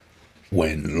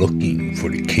When looking for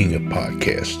the king of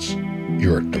podcasts,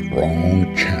 you're at the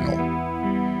wrong channel.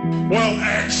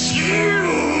 Well, excuse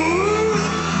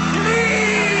me!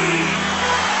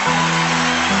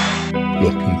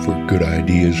 Looking for good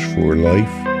ideas for life?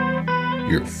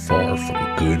 You're far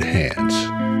from good hands.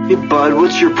 Hey, bud,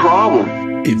 what's your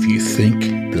problem? If you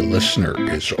think the listener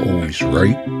is always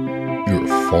right, you're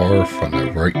far from the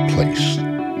right place.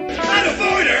 Not a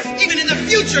voter! Even in the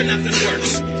future, nothing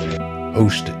works!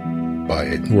 Hosted by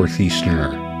a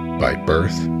Northeasterner by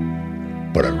birth,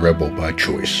 but a rebel by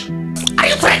choice. Are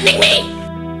you threatening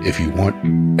me? If you want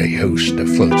a host that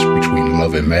floats between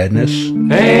love and madness,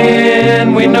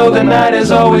 and we know the night is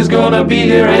always gonna be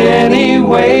here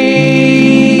anyway.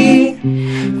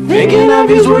 Thinking of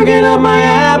you's working up my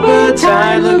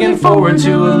appetite. Looking forward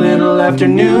to a little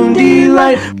afternoon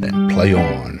delight. then play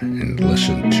on and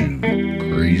listen to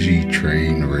Crazy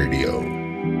Train Radio.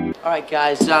 All right,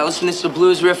 guys, listen, this is the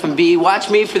blues riff and B. Watch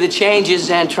me for the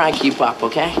changes and try and keep up,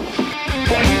 okay?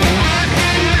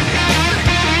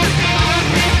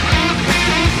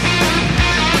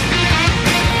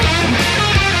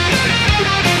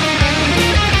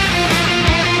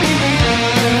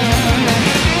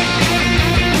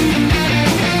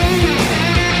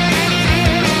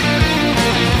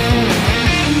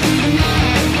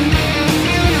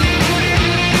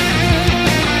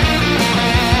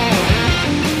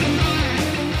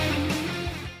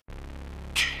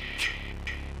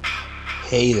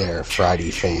 Hey there, Friday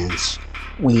fans.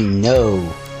 We know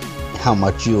how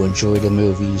much you enjoy the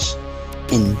movies.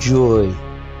 Enjoy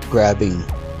grabbing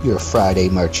your Friday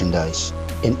merchandise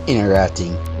and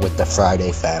interacting with the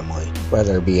Friday family,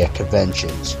 whether it be at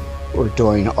conventions or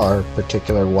during our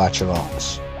particular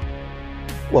watch-alongs.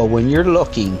 Well, when you're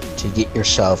looking to get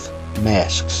yourself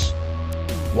masks,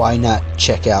 why not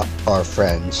check out our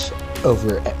friends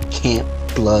over at Camp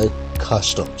Blood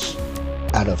Customs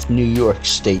out of New York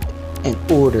State and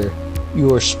order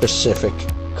your specific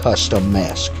custom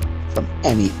mask from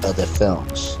any of the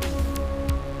films.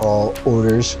 All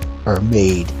orders are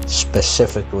made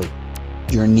specifically.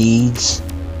 Your needs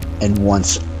and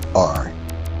wants are.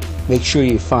 Make sure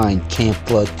you find Camp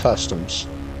Blood Customs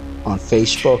on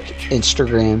Facebook,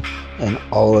 Instagram, and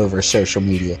all over social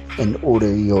media and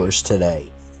order yours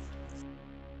today.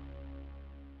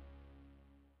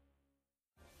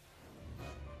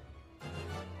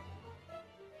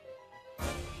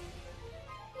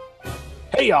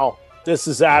 Hey y'all, this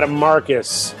is Adam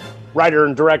Marcus, writer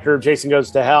and director of Jason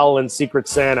Goes to Hell and Secret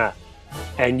Santa,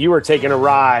 and you are taking a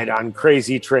ride on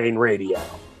Crazy Train Radio.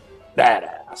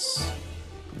 Badass.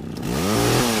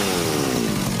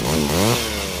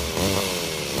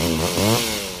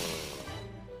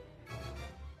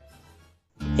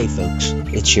 Hey folks,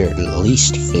 it's your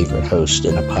least favorite host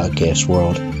in the podcast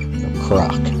world, the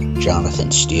Croc, Jonathan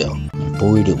Steele. And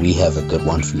boy, do we have a good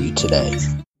one for you today.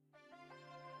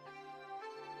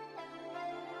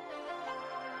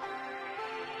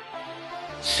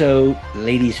 So,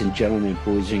 ladies and gentlemen,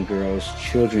 boys and girls,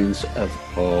 children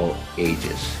of all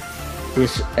ages,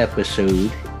 this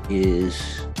episode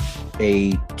is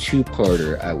a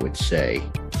two-parter, I would say.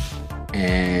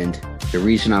 And the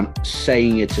reason I'm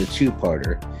saying it's a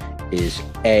two-parter is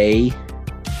I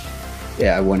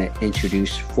want to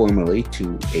introduce formally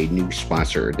to a new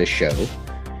sponsor of the show.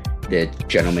 The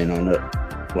gentleman on the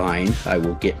line I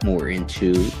will get more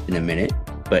into in a minute.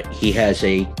 But he has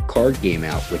a card game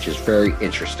out, which is very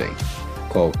interesting,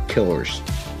 called Killers,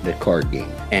 the card game.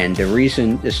 And the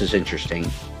reason this is interesting,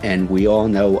 and we all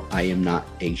know I am not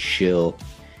a shill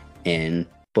in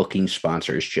booking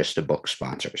sponsors, just to book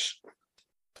sponsors.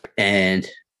 And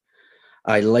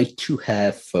I like to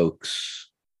have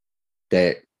folks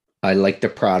that I like the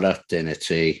product and it's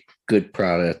a good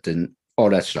product and all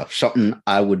that stuff. Something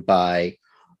I would buy,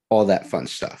 all that fun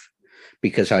stuff.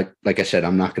 Because like I said,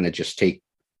 I'm not going to just take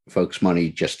folks'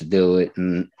 money just to do it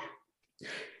and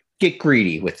get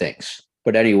greedy with things.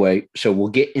 But anyway, so we'll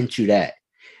get into that.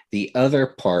 The other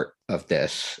part of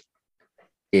this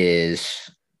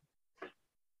is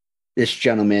this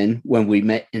gentleman, when we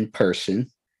met in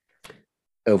person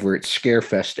over at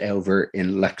Scarefest over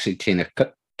in Lexington,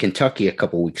 Kentucky a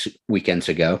couple weekends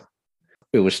ago.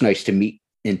 It was nice to meet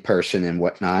in person and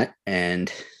whatnot.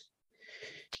 And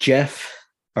Jeff,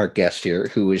 our guest here,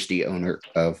 who is the owner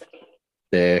of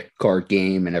the card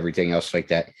game and everything else like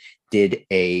that, did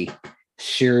a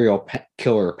serial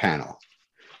killer panel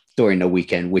during the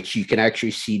weekend, which you can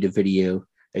actually see the video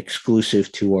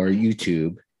exclusive to our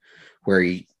YouTube, where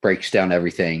he breaks down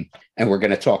everything. And we're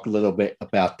going to talk a little bit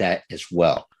about that as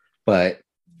well. But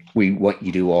we want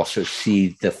you to also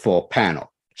see the full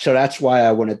panel. So that's why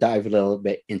I want to dive a little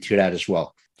bit into that as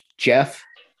well. Jeff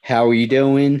How are you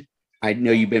doing? I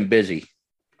know you've been busy.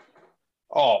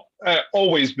 Oh,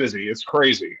 always busy. It's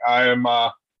crazy. I am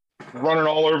running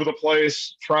all over the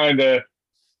place, trying to,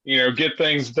 get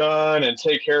things done and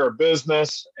take care of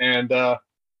business, and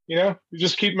you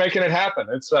just keep making it happen.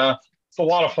 It's a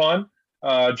lot of fun.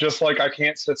 Just like I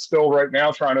can't sit still right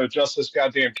now trying to adjust this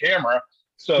goddamn camera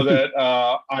so that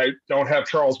I don't have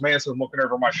Charles Manson looking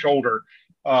over my shoulder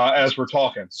as we're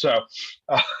talking. So.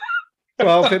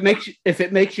 Well, if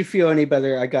it makes you feel any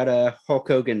better, I got a Hulk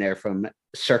Hogan there from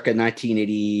circa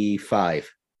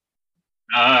 1985.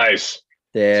 Nice.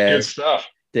 Good stuff.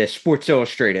 The Sports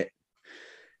Illustrated.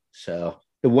 So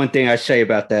the one thing I say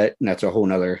about that, and that's a whole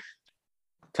nother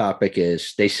topic,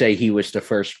 is they say he was the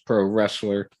first pro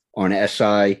wrestler on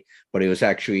SI, but it was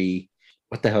actually,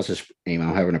 what the hell's his name?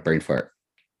 I'm having a brain fart.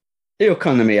 It'll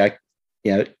come to me.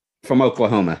 From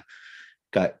Oklahoma.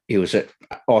 He was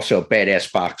also a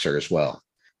badass boxer as well.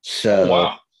 So,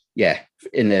 wow. Yeah.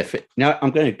 Now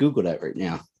I'm going to Google that right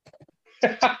now.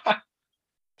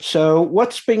 So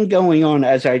what's been going on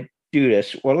as I do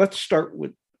this? Well, let's start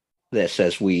with this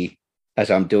as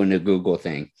I'm doing the Google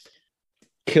thing.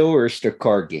 Killers, the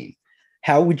card game.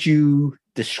 How would you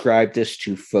describe this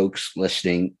to folks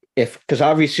listening? Because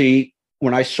obviously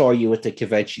when I saw you at the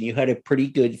convention, you had a pretty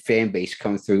good fan base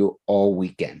come through all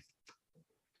weekend.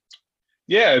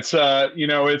 Yeah,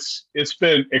 it's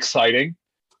been exciting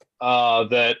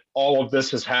that all of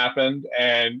this has happened,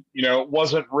 and it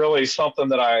wasn't really something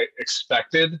that I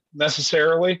expected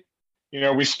necessarily.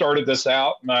 We started this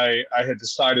out, and I had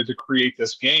decided to create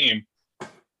this game,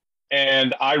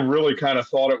 and I really kind of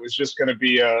thought it was just going to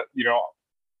be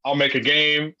I'll make a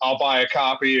game, I'll buy a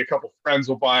copy, a couple friends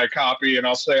will buy a copy, and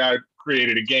I'll say I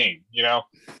created a game,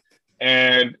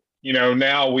 and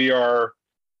now we are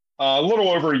a little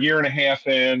over a year and a half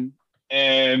in,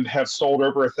 and have sold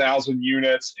over 1,000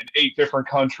 units in 8 different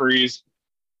countries.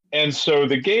 And so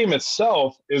the game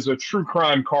itself is a true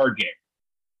crime card game.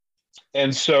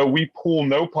 And so we pull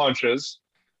no punches.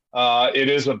 It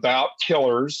is about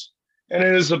killers, and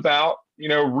it is about,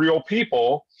 real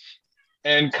people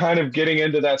and kind of getting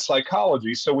into that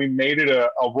psychology. So we made it a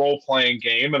role-playing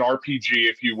game, an RPG,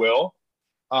 if you will,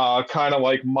 kind of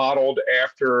like modeled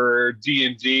after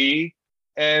D&D,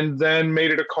 and then made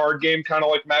it a card game kind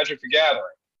of like Magic the Gathering.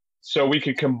 So we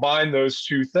could combine those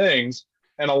two things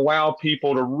and allow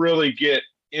people to really get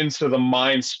into the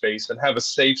mind space and have a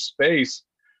safe space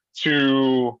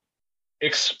to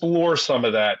explore some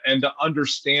of that and to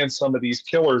understand some of these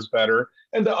killers better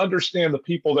and to understand the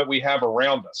people that we have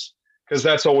around us, because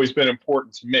that's always been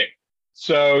important to me.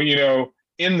 So,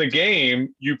 in the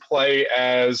game, you play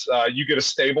as, you get a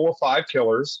stable of 5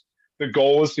 killers. The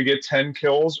goal is to get 10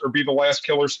 kills or be the last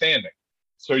killer standing.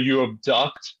 So you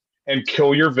abduct and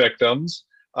kill your victims.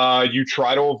 You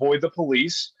try to avoid the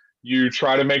police. You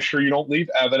try to make sure you don't leave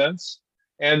evidence.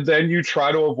 And then you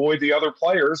try to avoid the other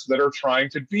players that are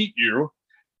trying to beat you.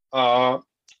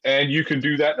 And you can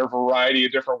do that in a variety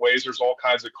of different ways. There's all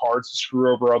kinds of cards to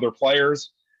screw over other players.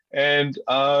 And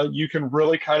you can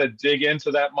really kind of dig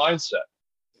into that mindset.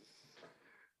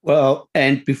 Well,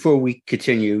 and before we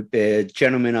continue, the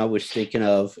gentleman I was thinking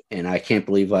of, and I can't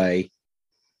believe I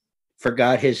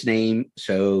forgot his name,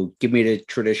 so give me the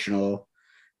traditional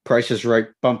Price is Right,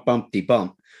 bump, bumpty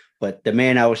bump. But the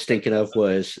man I was thinking of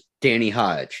was Danny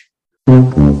Hodge.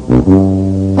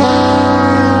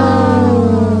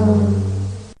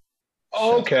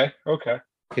 Oh, okay.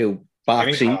 Who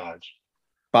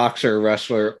boxer,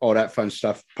 wrestler, all that fun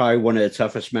stuff. Probably one of the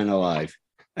toughest men alive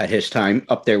at his time,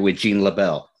 up there with Gene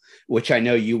LaBelle, which I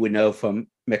know you would know from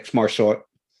mixed martial art.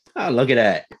 Oh, look at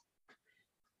that.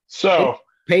 So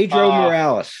Pedro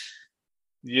Morales.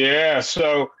 Yeah.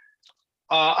 So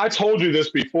I told you this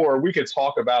before. We could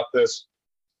talk about this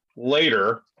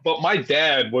later, but my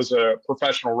dad was a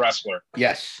professional wrestler.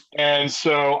 Yes. And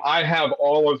so I have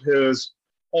all of his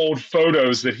old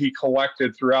photos that he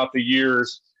collected throughout the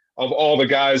years of all the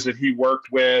guys that he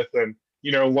worked with and,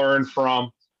 learned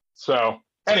from. So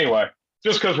anyway,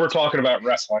 just because we're talking about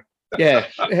wrestling. Yeah,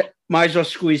 might as well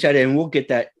squeeze that in. We'll get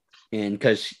that in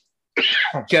because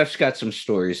Jeff's got some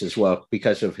stories as well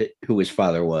because of who his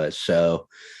father was. So,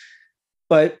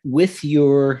 but with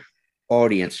your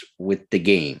audience with the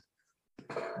game,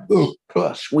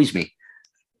 squeeze me,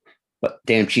 but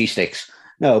damn cheesesteaks.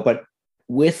 No, but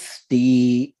with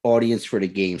the audience for the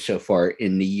game so far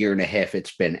in the year and a half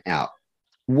it's been out,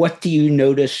 what do you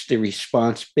notice the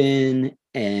response been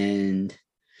and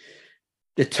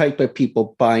the type of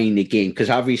people buying the game? Because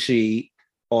obviously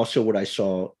also what I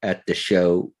saw at the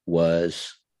show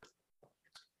was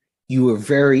you were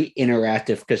very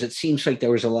interactive because it seems like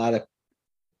there was a lot of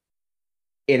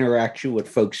interaction with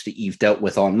folks that you've dealt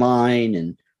with online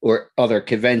and or other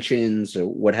conventions or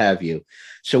what have you.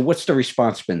 So what's the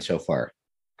response been so far?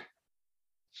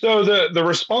 So the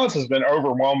response has been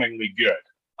overwhelmingly good.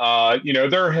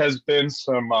 There has been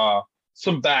some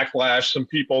backlash, some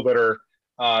people that are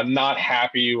not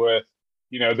happy with,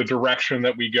 the direction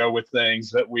that we go with things,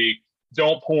 that we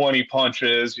don't pull any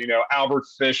punches. Albert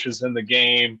Fish is in the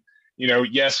game.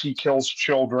 Yes, he kills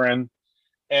children.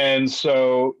 And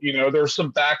so, there's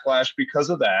some backlash because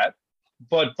of that.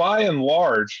 But by and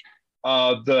large,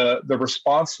 the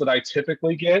response that I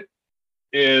typically get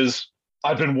is,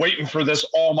 I've been waiting for this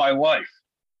all my life,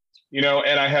 and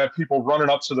I have people running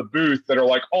up to the booth that are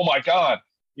like, oh my God,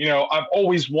 I've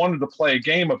always wanted to play a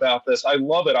game about this. I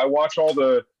love it. I watch all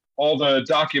the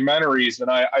documentaries and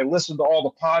I listen to all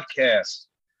the podcasts.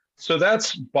 So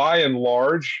that's by and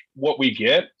large what we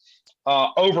get.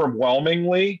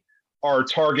 Overwhelmingly, our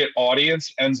target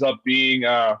audience ends up being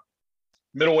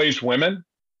middle-aged women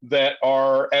that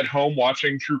are at home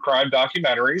watching true crime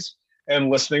documentaries and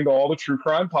listening to all the true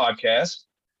crime podcasts.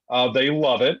 They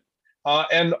love it.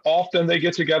 And often they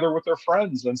get together with their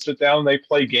friends and sit down and they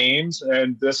play games,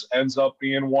 and this ends up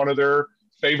being one of their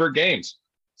favorite games.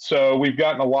 So we've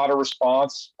gotten a lot of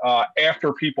response.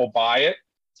 After people buy it,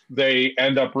 they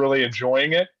end up really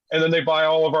enjoying it, and then they buy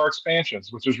all of our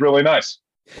expansions, which is really nice.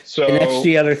 So and that's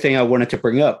the other thing I wanted to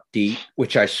bring up,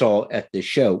 which I saw at the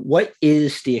show. What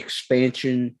is the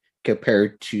expansion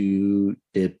compared to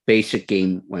the basic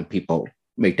game when people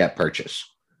make that purchase?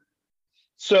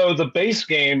 So the base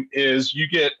game is you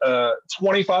get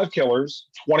 25 killers,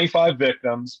 25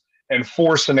 victims, and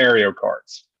 4 scenario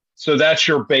cards. So that's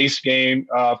your base game.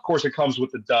 Of course, it comes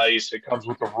with the dice. It comes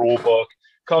with the rule book.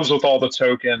 Comes with all the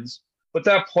tokens. But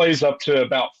that plays up to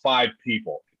about 5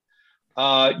 people.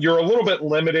 You're a little bit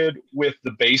limited with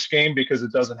the base game because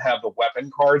it doesn't have the weapon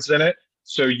cards in it.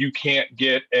 So you can't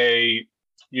get a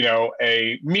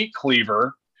meat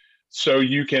cleaver. So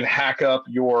you can hack up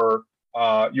your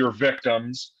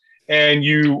victims, and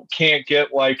you can't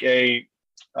get like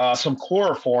some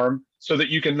chloroform so that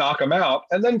you can knock them out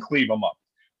and then cleave them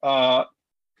up.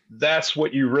 That's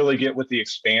what you really get with the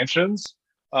expansions.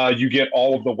 You get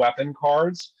all of the weapon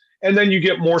cards, and then you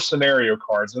get more scenario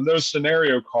cards. And those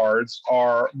scenario cards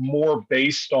are more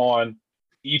based on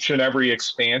each and every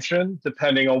expansion,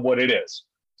 depending on what it is.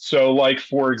 So like,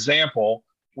 for example,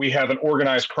 we have an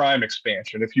organized crime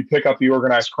expansion. If you pick up the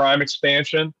organized crime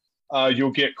expansion,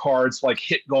 you'll get cards like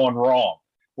Hit Gone Wrong,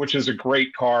 which is a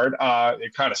great card.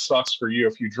 It kind of sucks for you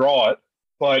if you draw it.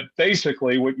 But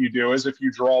basically what you do is if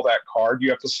you draw that card, you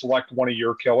have to select one of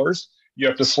your killers. You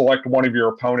have to select one of your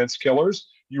opponent's killers.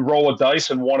 You roll a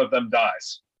dice and one of them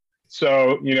dies.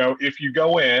 So, if you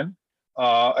go in,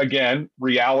 again,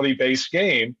 reality-based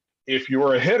game, if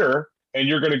you're a hitter and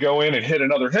you're going to go in and hit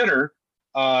another hitter,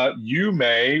 you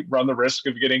may run the risk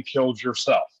of getting killed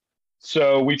yourself.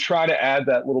 So we try to add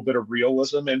that little bit of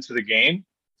realism into the game.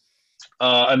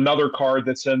 Another card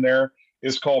that's in there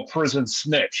is called Prison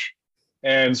Snitch.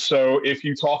 And so if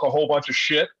you talk a whole bunch of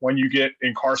shit when you get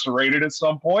incarcerated at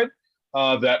some point,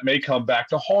 that may come back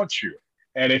to haunt you.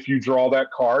 And if you draw that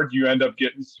card, you end up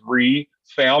getting 3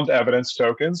 found evidence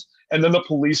tokens, and then the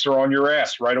police are on your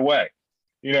ass right away.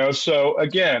 So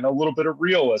again, a little bit of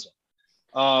realism.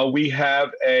 We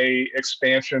have a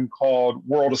expansion called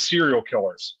World of Serial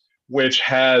Killers, which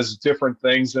has different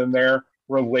things in there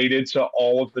related to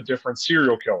all of the different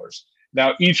serial killers.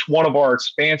 Now, each one of our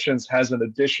expansions has an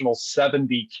additional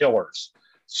 70 killers.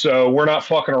 So we're not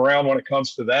fucking around when it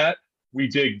comes to that. We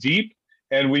dig deep,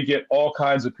 and we get all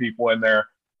kinds of people in there.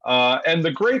 And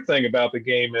the great thing about the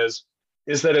game is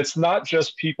that it's not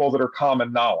just people that are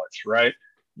common knowledge, right?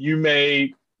 You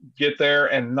may get there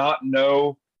and not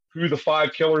know who the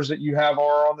 5 killers that you have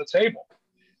are on the table.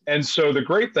 And so the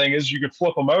great thing is you can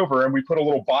flip them over and we put a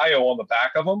little bio on the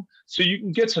back of them so you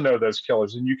can get to know those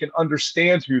killers and you can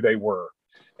understand who they were.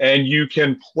 And you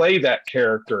can play that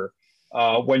character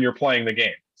when you're playing the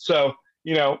game. So,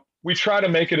 we try to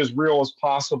make it as real as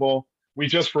possible. We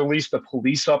just released a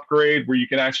police upgrade where you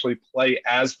can actually play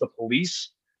as the police,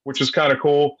 which is kind of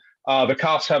cool. The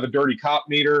cops have a dirty cop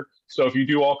meter. So if you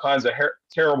do all kinds of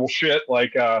terrible shit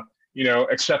like,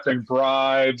 accepting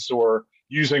bribes or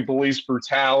using police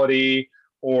brutality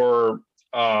or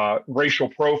racial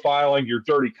profiling, your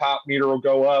dirty cop meter will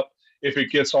go up. If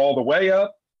it gets all the way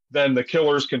up, then the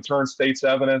killers can turn state's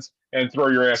evidence and throw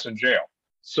your ass in jail.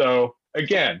 So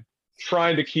again,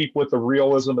 trying to keep with the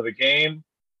realism of the game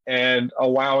and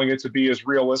allowing it to be as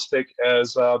realistic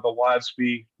as the lives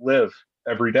we live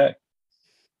every day.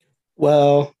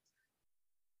 Well,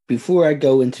 before I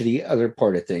go into the other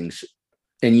part of things,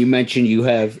 And you mentioned you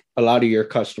have a lot of your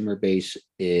customer base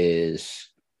is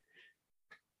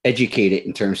educated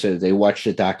in terms of they watch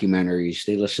the documentaries,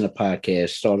 they listen to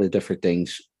podcasts, all the different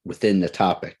things within the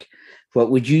topic.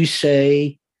 What would you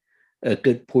say a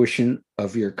good portion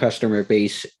of your customer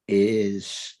base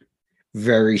is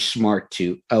very smart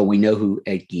to, oh, we know who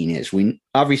Ed Gein is. We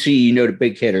obviously, you know, the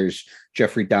big hitters,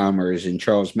 Jeffrey Dahmers and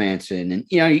Charles Manson, and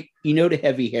you know the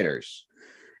heavy hitters,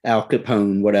 Al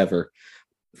Capone, whatever,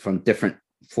 from different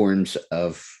forms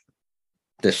of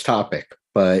this topic.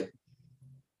 But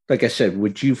like I said,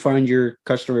 would you find your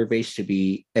customer base to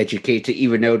be educated to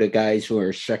even know the guys who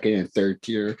are second and third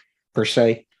tier per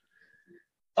se?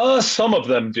 Some of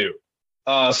them do.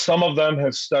 Some of them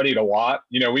have studied a lot.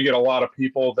 You know, we get a lot of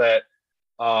people that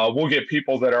we'll get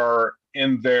people that are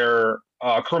in their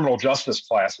criminal justice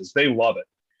classes. They love it.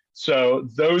 So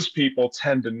those people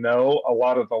tend to know a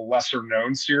lot of the lesser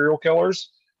known serial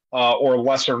killers or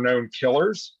lesser known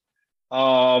killers.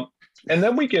 And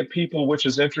then we get people, which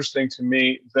is interesting to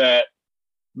me, that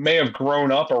may have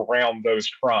grown up around those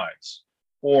crimes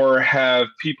or have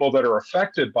people that are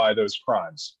affected by those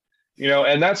crimes. You know,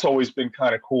 and that's always been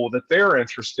kind of cool that they're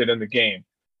interested in the game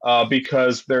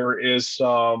because there is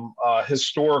some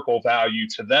historical value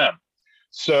to them.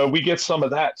 So we get some of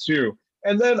that too.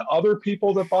 And then other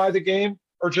people that buy the game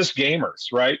are just gamers,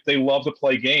 right? They love to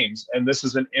play games. And this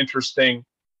is an interesting,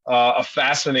 a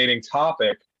fascinating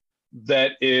topic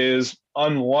that is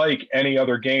unlike any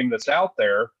other game that's out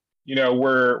there, you know,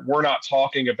 where we're not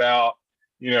talking about,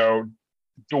 you know,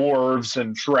 dwarves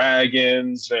and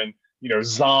dragons and, you know,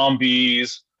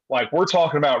 zombies. Like, we're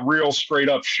talking about real straight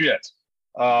up shit.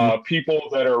 People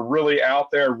that are really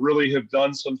out there, really have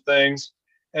done some things.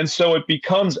 And so it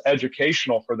becomes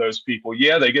educational for those people.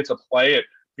 Yeah, they get to play it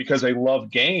because they love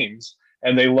games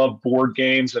and they love board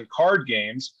games and card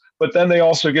games, but then they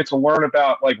also get to learn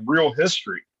about like real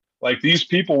history. Like, these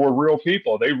people were real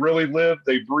people. They really lived,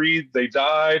 they breathed, they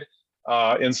died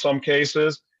in some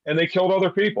cases, and they killed other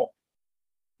people.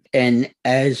 And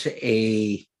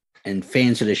and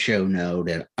fans of the show know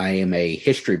that I am a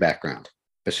history background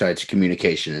besides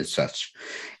communication and such.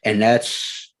 And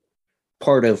that's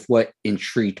part of what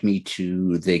intrigued me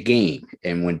to the game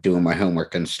and when doing my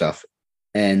homework and stuff.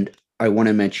 And I want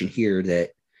to mention here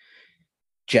that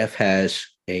Jeff has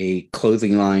a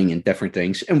clothing line and different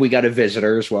things. And we got a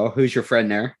visitor as well. Who's your friend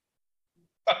there?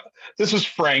 This is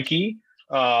Frankie,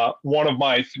 one of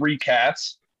my 3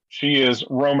 cats. She is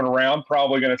roaming around,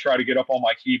 probably going to try to get up on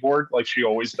my keyboard like she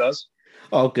always does.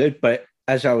 Oh, good. But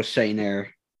as I was saying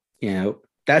there, you know,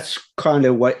 that's kind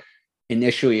of what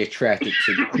initially attracted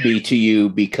me to you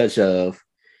because of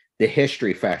the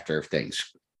history factor of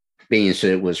things, being that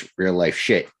it was real life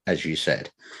shit, as you said.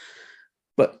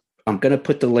 But I'm going to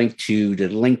put the link to the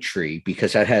link tree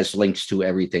because that has links to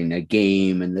everything, the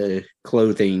game and the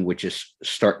clothing, which is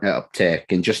starting to uptick,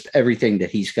 and just everything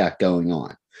that he's got going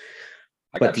on.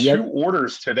 I got 2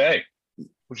 orders today,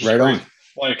 which is right great. On.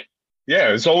 Like, yeah,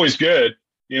 it's always good.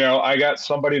 You know, I got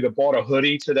somebody that bought a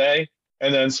hoodie today,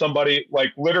 and then somebody,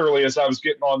 like, literally as I was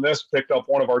getting on this, picked up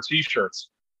one of our T-shirts.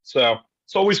 So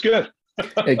it's always good.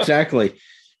 Exactly.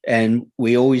 And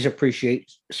we always appreciate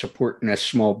supporting a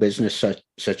small business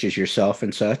such as yourself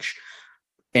and such.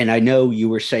 And I know you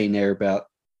were saying there about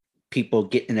people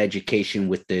getting an education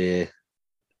with the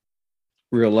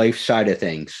real life side of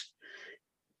things.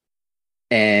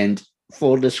 And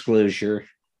full disclosure,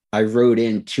 I rode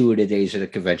in 2 of the days of the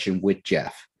convention with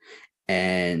Jeff,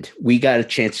 and we got a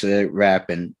chance to rap.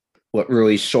 And what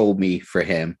really sold me for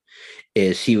him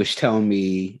is he was telling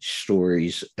me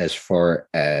stories as far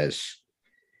as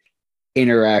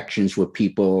interactions with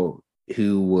people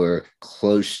who were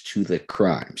close to the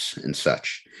crimes and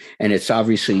such. And it's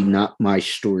obviously not my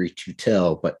story to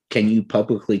tell, but can you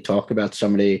publicly talk about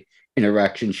some of the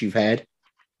interactions you've had?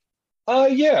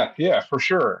 Yeah, for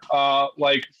sure.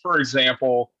 Like, for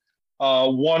example,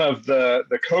 one of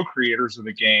the co-creators of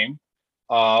the game,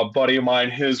 buddy of mine,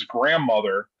 his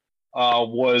grandmother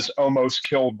was almost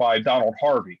killed by Donald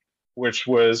Harvey,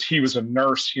 he was a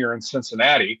nurse here in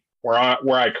Cincinnati, where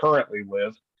I currently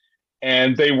live.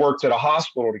 And they worked at a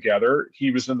hospital together.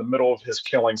 He was in the middle of his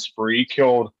killing spree,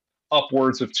 killed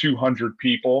upwards of 200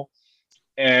 people.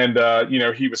 And, you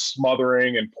know, he was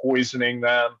smothering and poisoning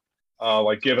them.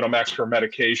 Like giving them extra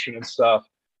medication and stuff.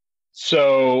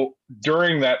 So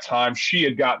during that time, she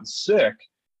had gotten sick,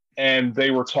 and they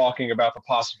were talking about the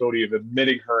possibility of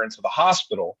admitting her into the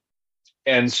hospital.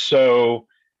 And so,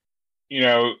 you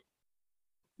know,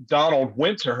 Donald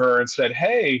went to her and said,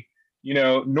 "Hey, you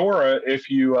know, Nora, if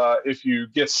you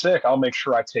get sick, I'll make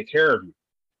sure I take care of you."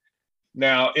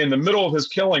 Now, in the middle of his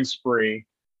killing spree,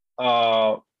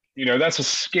 that's a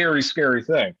scary, scary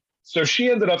thing. So she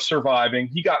ended up surviving.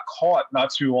 He got caught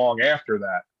not too long after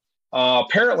that.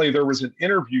 Apparently, there was an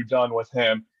interview done with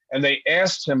him, and they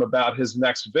asked him about his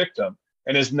next victim,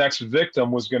 and his next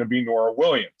victim was going to be Nora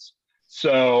Williams.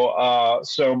 So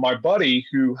my buddy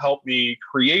who helped me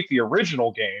create the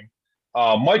original game,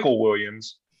 Michael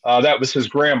Williams, that was his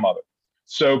grandmother.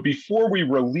 So before we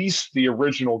released the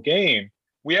original game,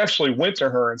 we actually went to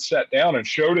her and sat down and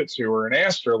showed it to her and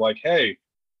asked her, like, hey,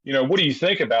 what do you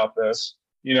think about this?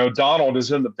 Donald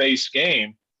is in the base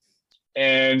game.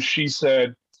 And she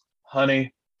said,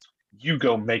 honey, you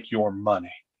go make your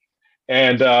money.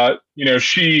 And,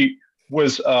 she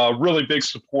was a really big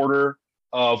supporter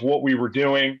of what we were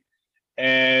doing.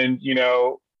 And,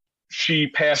 she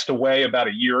passed away about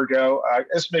a year ago.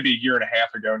 It's maybe a year and a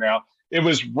half ago now. It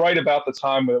was right about the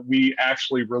time that we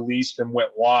actually released and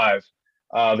went live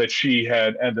that she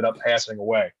had ended up passing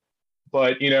away.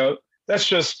 But, that's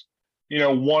just,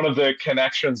 one of the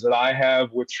connections that I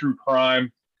have with true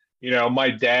crime. My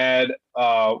dad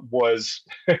was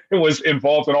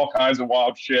involved in all kinds of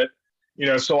wild shit,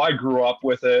 so I grew up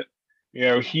with it.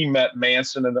 He met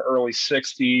Manson in the early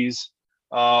 60s,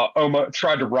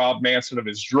 tried to rob Manson of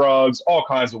his drugs, all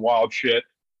kinds of wild shit.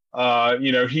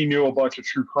 He knew a bunch of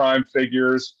true crime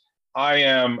figures. I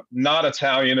am not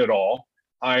Italian at all.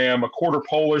 I am a quarter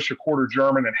Polish, a quarter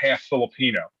German, and half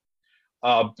Filipino.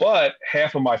 But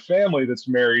half of my family that's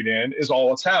married in is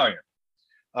all Italian.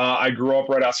 I grew up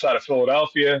right outside of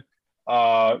Philadelphia,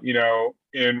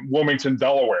 in Wilmington,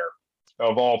 Delaware,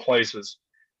 of all places.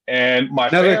 And my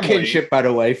another family, kinship, by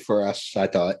the way, for us, I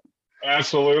thought.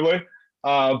 Absolutely.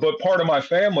 But part of my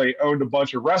family owned a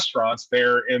bunch of restaurants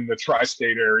there in the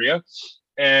tri-state area,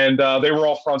 and they were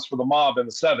all fronts for the mob in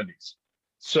the 70s.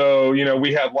 So,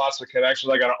 we had lots of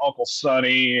connections. I got an Uncle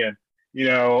Sonny and,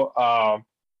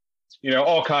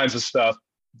 all kinds of stuff.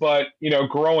 But,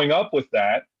 growing up with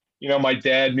that, my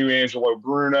dad knew Angelo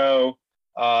Bruno.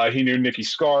 He knew Nicky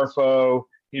Scarfo.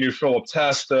 He knew Philip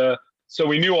Testa. So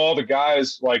we knew all the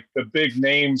guys, like the big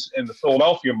names in the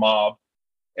Philadelphia mob.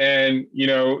 And,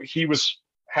 he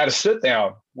had a sit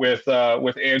down with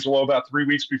Angelo about 3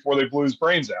 weeks before they blew his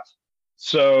brains out.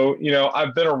 So,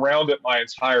 I've been around it my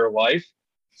entire life.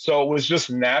 So it was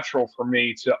just natural for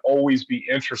me to always be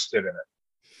interested in it.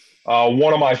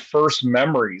 One of my first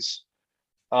memories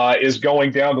is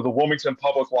going down to the Wilmington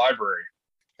Public Library.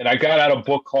 And I got out a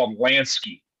book called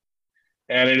Lansky.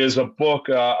 And it is a book,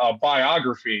 a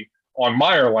biography on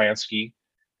Meyer Lansky.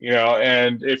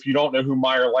 And if you don't know who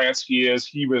Meyer Lansky is,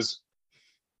 he was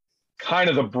kind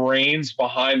of the brains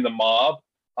behind the mob.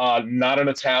 Not an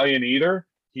Italian either.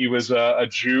 He was a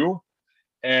Jew.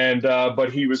 And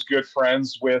but he was good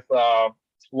friends with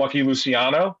Lucky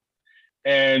Luciano.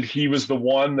 And he was the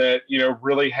one that,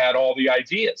 really had all the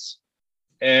ideas.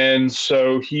 And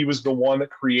so he was the one that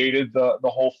created the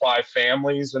whole 5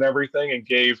 families and everything, and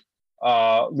gave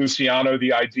Luciano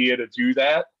the idea to do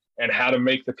that, and how to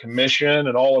make the commission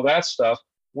and all of that stuff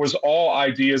was all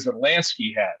ideas that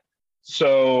Lansky had.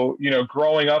 So,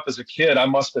 growing up as a kid, I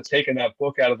must have taken that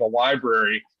book out of the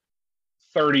library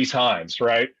 30 times,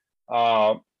 right?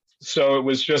 So it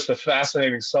was just a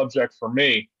fascinating subject for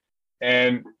me.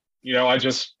 And, I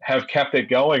just have kept it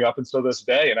going up until this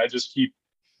day. And I just keep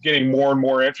getting more and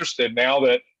more interested now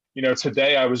that,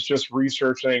 today I was just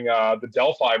researching the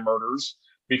Delphi murders,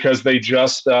 because they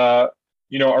just,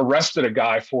 arrested a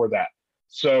guy for that.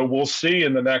 So we'll see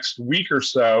in the next week or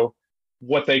so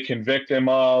what they convict him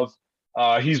of.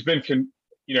 He's been,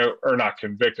 or not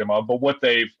convict him of, but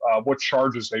what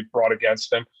charges they've brought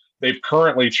against him. They've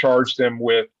currently charged him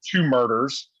with 2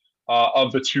 murders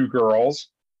of the 2 girls.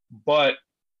 But,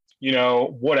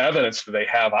 what evidence do they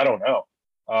have? I don't know.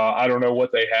 I don't know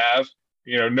what they have.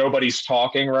 Nobody's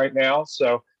talking right now.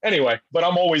 So anyway, but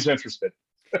I'm always interested.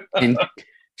 And as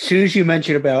soon as you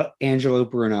mentioned about Angelo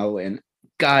Bruno, and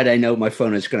God, I know my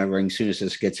phone is going to ring as soon as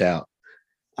this gets out.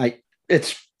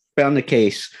 It's found the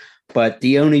case, but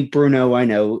the only Bruno I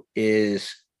know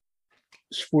is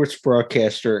sports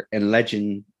broadcaster and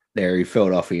legendary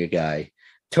Philadelphia guy,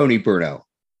 Tony Bruno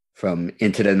from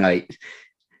Into the Night,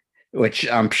 which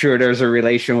I'm sure there's a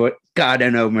relation with. God, I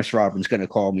know Miss Robin's going to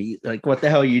call me. Like, what the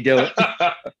hell are you doing?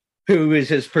 Who is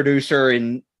his producer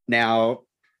and now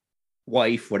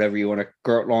wife, whatever you want to,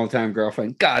 longtime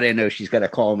girlfriend. God, I know she's going to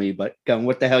call me, but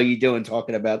what the hell are you doing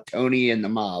talking about Tony and the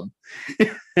mob?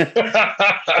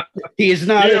 He is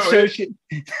not associated.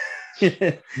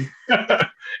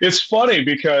 It's funny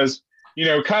because,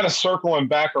 kind of circling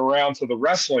back around to the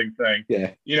wrestling thing.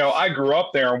 Yeah. I grew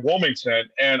up there in Wilmington,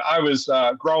 and I was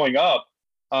growing up.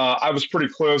 I was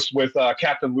pretty close with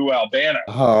Captain Lou Albano.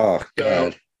 Oh,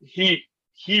 God. So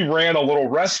he ran a little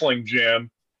wrestling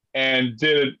gym and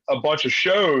did a bunch of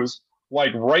shows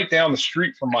like right down the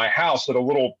street from my house at a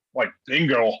little like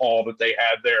bingo hall that they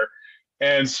had there.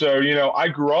 And so, you know, I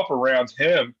grew up around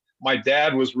him. My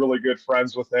dad was really good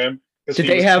friends with him. Did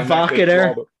they have vodka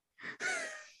there?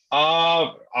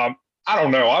 I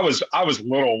don't know. I was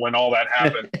little when all that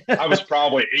happened. I was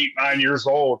probably 8, 9 years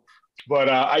old. But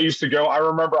I used to go. I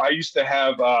remember I used to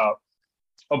have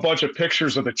a bunch of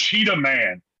pictures of the Cheetah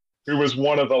Man, who was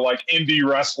one of the like indie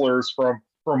wrestlers from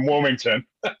Wilmington.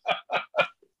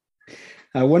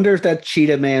 I wonder if that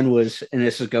Cheetah Man was, and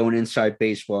this is going inside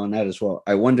baseball on that as well.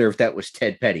 I wonder if that was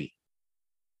Ted Petty.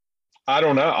 I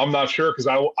don't know. I'm not sure because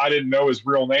I didn't know his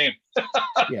real name.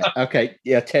 Yeah. Okay.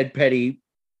 Yeah. Ted Petty,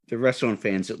 the wrestling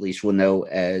fans at least will know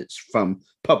as from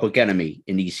Public Enemy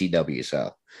in ECW.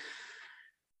 So,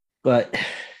 but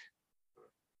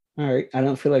all right. I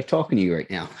don't feel like talking to you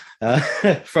right now.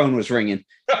 Phone was ringing.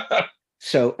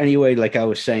 So anyway, like I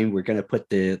was saying, we're going to put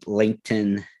the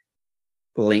LinkedIn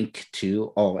link to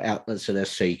all outlets of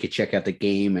this so you could check out the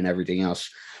game and everything else.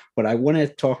 But I want to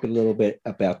talk a little bit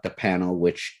about the panel,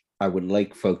 which I would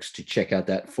like folks to check out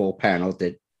that full panel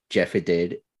that Jeff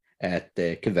did at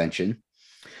the convention.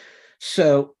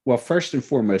 So, well, first and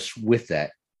foremost with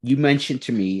that, you mentioned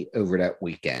to me over that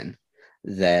weekend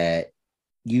that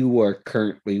you are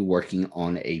currently working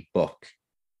on a book.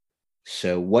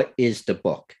 So what is the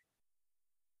book?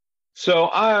 So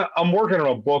I'm working on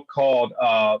a book called,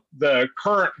 the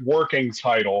current working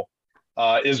title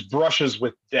is Brushes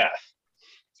with Death.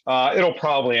 It'll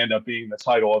probably end up being the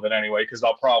title of it anyway, because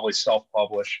I'll probably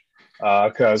self-publish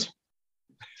because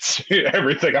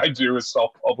everything I do is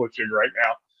self-publishing right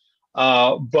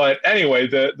now. But anyway,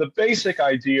 the basic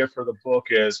idea for the book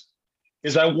is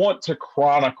I want to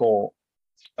chronicle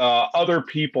other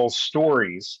people's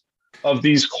stories of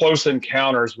these close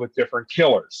encounters with different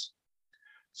killers.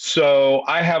 So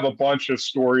I have a bunch of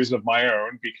stories of my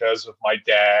own because of my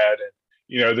dad and,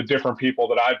 you know, the different people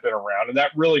that I've been around. And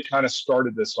that really kind of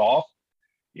started this off.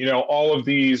 You know, all of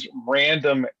these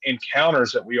random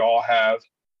encounters that we all have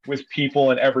with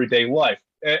people in everyday life.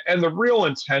 And the real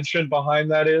intention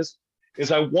behind that is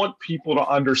I want people to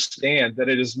understand that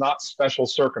it is not special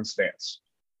circumstance,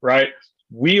 right?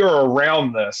 We are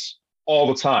around this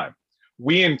all the time.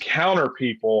 We encounter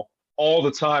people all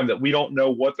the time that we don't know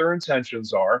what their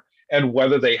intentions are and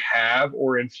whether they have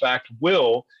or in fact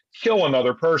will kill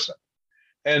another person.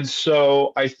 And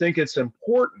so I think it's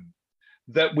important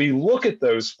that we look at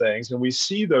those things and we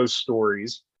see those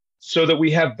stories so that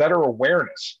we have better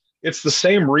awareness. It's the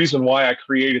same reason why I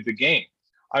created the game.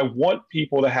 I want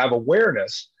people to have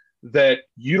awareness that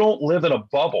you don't live in a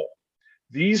bubble.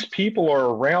 These people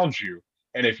are around you.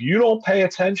 And if you don't pay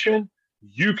attention,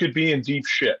 you could be in deep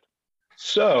shit.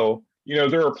 So, you know,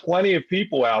 there are plenty of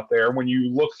people out there when you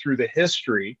look through the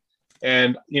history,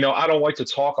 and, you know, I don't like to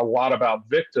talk a lot about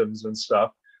victims and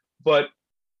stuff, but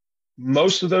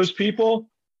most of those people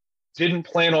didn't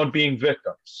plan on being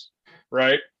victims,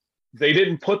 right? They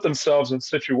didn't put themselves in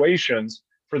situations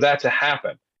for that to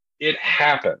happen. It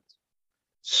happened.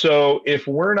 So if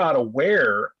we're not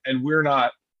aware and we're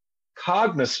not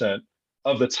cognizant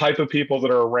of the type of people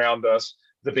that are around us,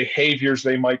 the behaviors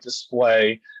they might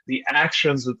display, the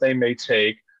actions that they may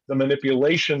take, the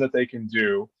manipulation that they can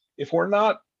do, if we're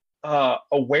not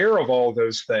aware of all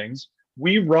those things,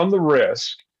 we run the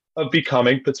risk of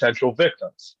becoming potential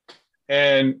victims.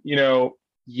 And, you know,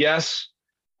 yes,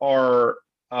 our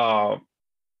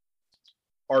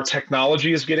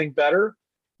technology is getting better.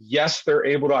 Yes, they're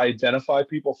able to identify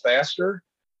people faster.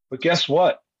 But guess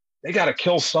what? They got to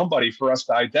kill somebody for us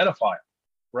to identify them,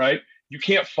 right? You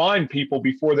can't find people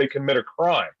before they commit a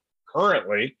crime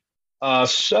currently.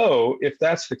 So if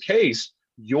that's the case,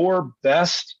 your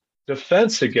best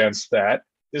defense against that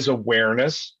is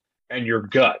awareness and your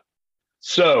gut.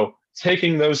 So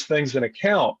taking those things in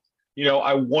account, you know,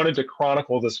 I wanted to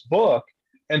chronicle this book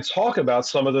and talk about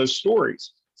some of those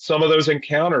stories, some of those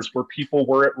encounters where people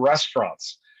were at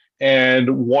restaurants and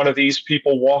one of these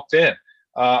people walked in.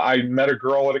 I met a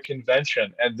girl at a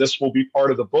convention, and this will be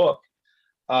part of the book.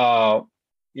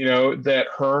 You know, that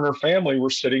her and her family were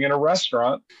sitting in a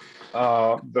restaurant.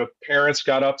 The parents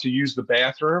got up to use the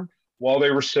bathroom. While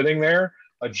they were sitting there,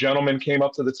 a gentleman came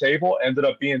up to the table, ended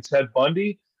up being Ted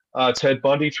Bundy. Ted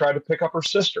Bundy tried to pick up her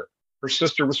sister. Her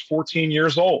sister was 14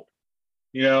 years old,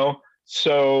 you know?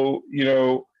 So, you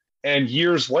know, and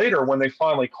years later, when they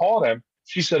finally caught him,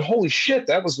 she said, holy shit,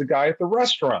 that was the guy at the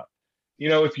restaurant. You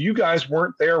know, if you guys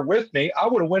weren't there with me, I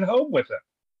would have went home with him.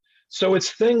 So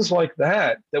it's things like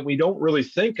that that we don't really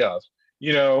think of.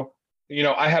 You know,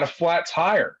 I had a flat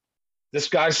tire. This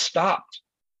guy stopped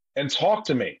and talked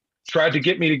to me. tried to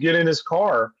get me to get in his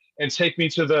car and take me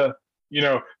to the,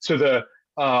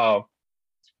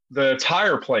 the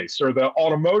tire place or the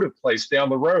automotive place down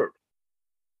the road.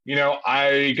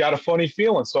 I got a funny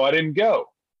feeling, so I didn't go.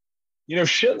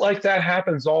 Shit like that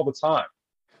happens all the time.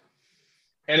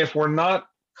 And if we're not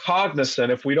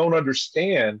cognizant, if we don't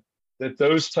understand that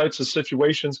those types of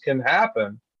situations can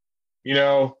happen,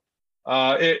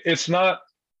 it's not,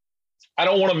 I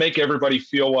don't want to make everybody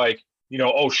feel like,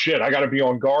 oh shit, I got to be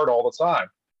on guard all the time.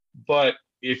 But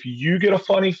if you get a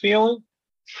funny feeling,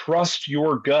 trust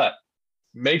your gut.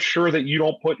 Make sure that you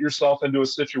don't put yourself into a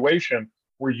situation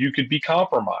where you could be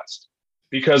compromised,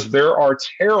 because there are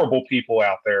terrible people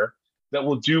out there that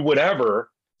will do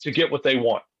whatever to get what they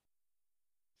want.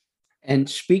 And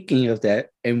speaking of that,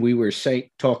 and we were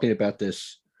talking about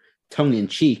this tongue in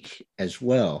cheek as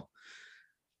well,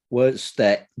 was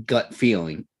that gut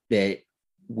feeling that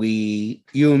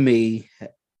you and me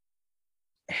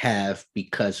have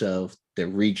because of the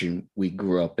region we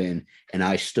grew up in, and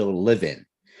I still live in,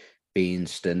 being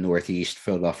the Northeast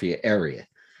Philadelphia area.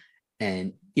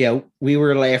 And we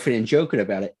were laughing and joking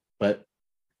about it, but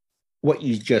what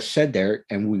you just said there,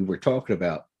 and we were talking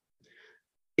about,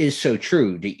 is so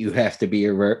true, that you have to be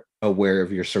aware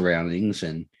of your surroundings,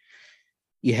 and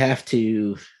you have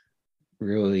to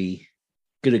really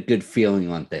get a good feeling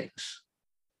on things.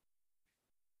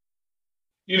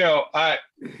 I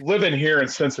living here in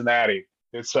Cincinnati,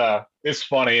 it's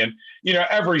funny. And,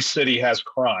 every city has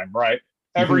crime, right?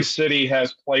 Every city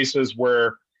has places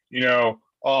where,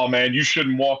 oh man, you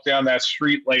shouldn't walk down that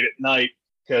street late at night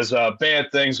because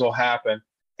bad things will happen.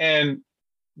 And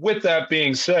with that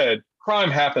being said,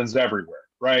 crime happens everywhere,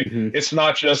 right? It's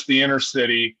not just the inner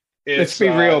city. Let's be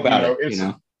real about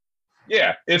it.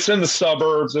 Yeah, it's in the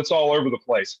suburbs. It's all over the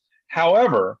place.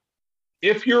 However,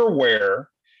 if you're aware,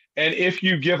 and if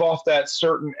you give off that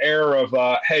certain air of,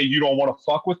 hey, you don't want to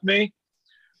fuck with me,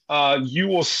 you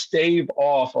will stave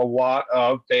off a lot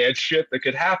of bad shit that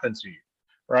could happen to you,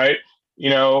 right?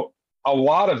 A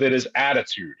lot of it is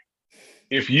attitude.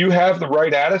 If you have the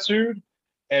right attitude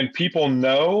and people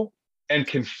know and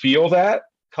can feel that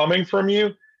coming from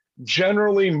you,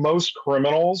 generally most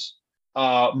criminals,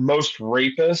 most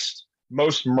rapists,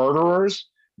 most murderers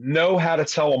know how to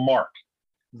tell a mark.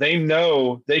 They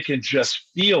know they can just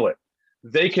feel it.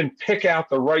 They can pick out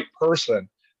the right person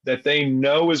that they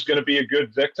know is going to be a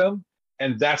good victim,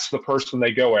 and that's the person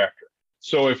they go after.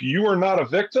 So if you are not a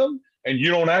victim and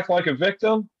you don't act like a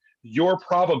victim, your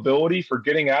probability for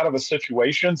getting out of a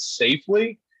situation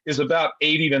safely is about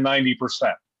 80 to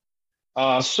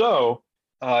 90%. So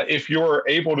if you're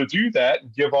able to do that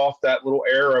and give off that little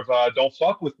air of don't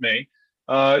fuck with me,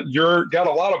 you're got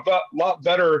a lot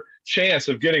better chance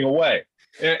of getting away.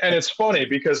 And it's funny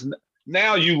because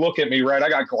now you look at me, right? I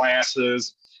got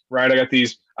glasses, right? I got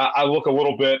these, I look a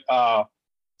little bit, I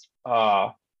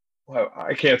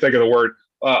can't think of the word,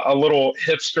 a little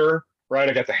hipster, right?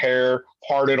 I got the hair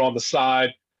parted on the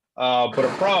side, but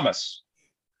I promise,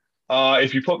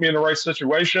 if you put me in the right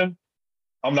situation,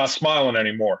 I'm not smiling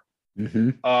anymore.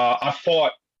 I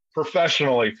fought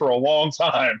professionally for a long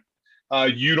time.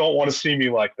 You don't want to see me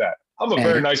like that. I'm a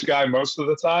very nice guy most of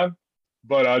the time,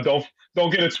 but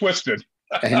don't get it twisted.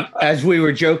 And as we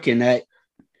were joking that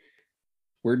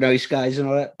we're nice guys and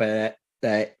all that, but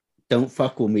that don't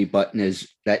fuck with me button is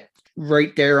that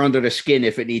right there under the skin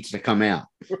if it needs to come out.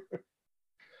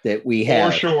 That we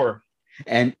have. For sure.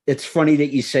 And it's funny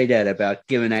that you say that about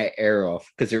giving that air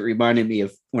off, because it reminded me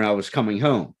of when I was coming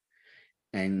home.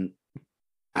 And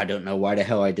I don't know why the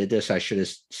hell I did this. I should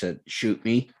have said, shoot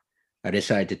me. I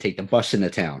decided to take the bus into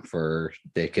town for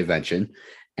the convention,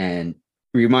 and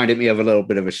reminded me of a little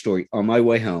bit of a story. On my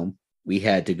way home, we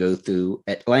had to go through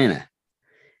Atlanta.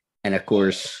 And of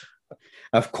course,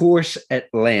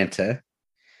 Atlanta,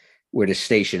 where the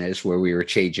station is, where we were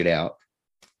changing out,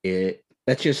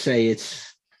 let's just say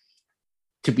it's,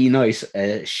 to be nice,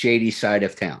 a shady side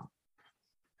of town.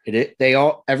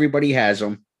 Everybody has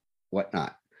them,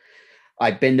 whatnot.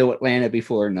 I've been to Atlanta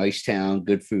before, nice town,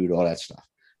 good food, all that stuff.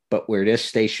 But where this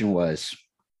station was,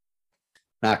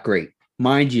 not great.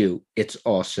 Mind you, it's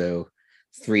also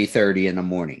 3:30 in the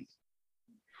morning.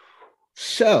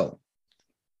 So,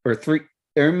 or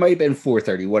it might have been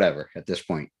 4:30, whatever, at this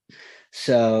point.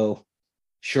 So,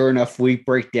 sure enough, we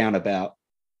break down about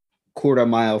quarter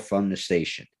mile from the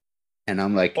station. And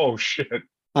I'm like, oh, shit.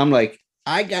 I'm like,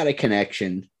 I got a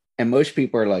connection. And most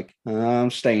people are like,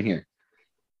 I'm staying here.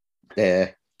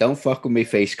 Don't fuck with me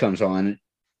face comes on.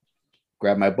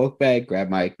 Grab my book bag,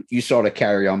 you saw the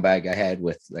carry-on bag I had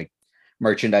with like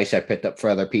merchandise I picked up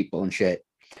for other people and shit.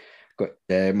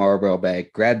 The Marlboro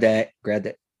bag, grab that.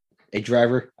 Hey,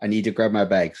 driver, I need to grab my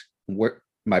bags. Where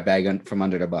my bag from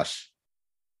under the bus.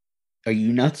 Are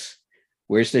you nuts?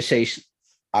 Where's the say?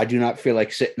 I do not feel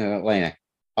like sitting in Atlanta.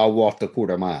 I'll walk the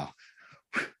quarter mile.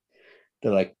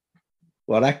 They're like,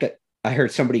 well, that guy, I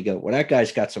heard somebody go, well, that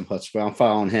guy's got some chutzpah. I'm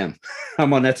following him.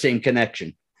 I'm on that same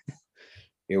connection.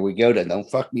 Here we go. Then don't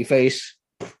fuck me face.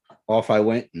 Off I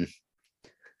went. And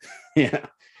yeah.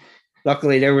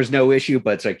 Luckily, there was no issue,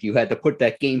 but it's like you had to put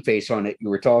that game face on it you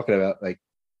were talking about. Like,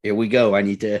 here we go. I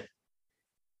need to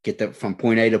get that from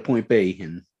point A to point B,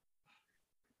 and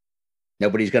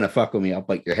nobody's going to fuck with me. I'll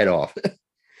bite your head off.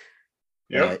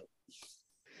 Yeah.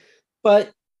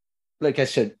 But like I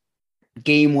said,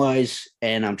 game-wise,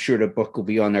 and I'm sure the book will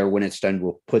be on there when it's done.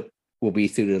 We'll be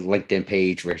through the LinkedIn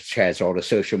page, which has all the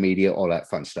social media, all that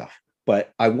fun stuff.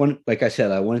 But I wanted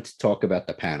to talk about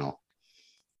the panel,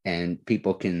 and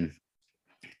people can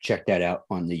check that out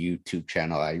on the YouTube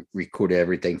channel. I recorded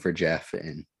everything for Jeff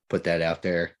and put that out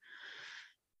there.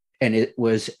 And it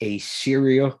was a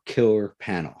serial killer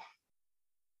panel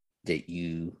that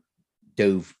you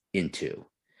dove into.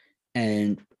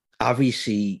 And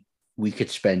obviously, we could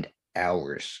spend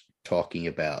hours talking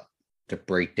about the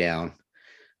breakdown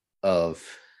of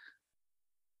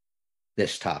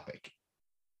this topic.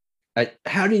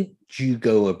 How did you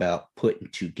go about putting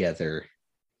together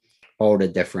all the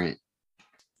different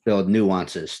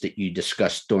nuances that you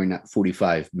discussed during that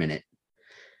 45-minute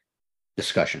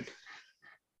discussion?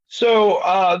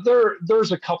 So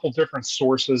there's a couple different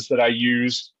sources that I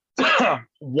used.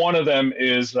 One of them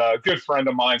is a good friend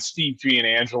of mine, Steve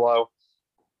Gianangelo.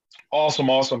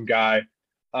 Awesome guy.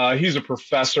 He's a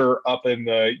professor up in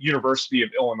the University of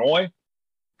Illinois,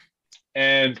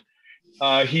 and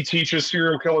he teaches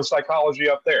serial killer psychology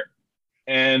up there.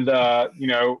 And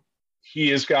he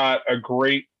has got a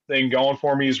great thing going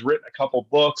for me. He's written a couple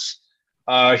books.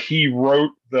 He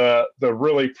wrote the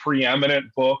really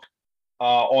preeminent book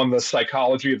on the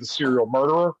psychology of the serial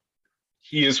murderer.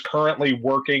 He is currently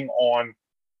working on,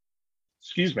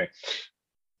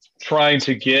 trying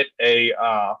to get a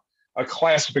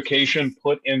classification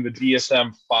put in the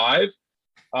DSM-5,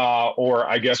 or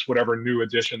I guess whatever new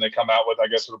edition they come out with. I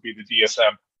guess it'll be the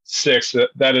DSM-6.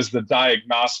 That is the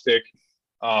diagnostic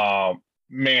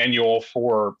manual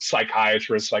for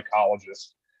psychiatrists,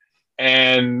 psychologists.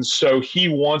 And so he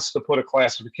wants to put a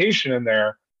classification in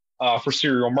there for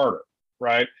serial murder,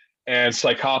 right? And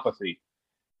psychopathy,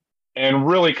 and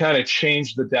really kind of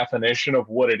change the definition of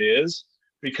what it is,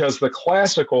 because the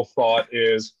classical thought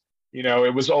is,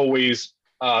 it was always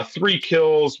 3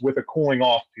 kills with a cooling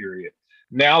off period.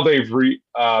 Now the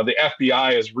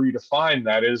FBI has redefined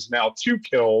that as now 2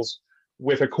 kills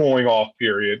with a cooling off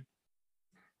period.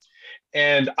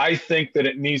 And I think that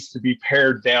it needs to be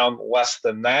pared down less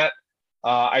than that.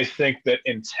 I think that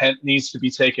intent needs to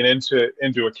be taken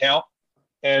into account.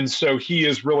 And so he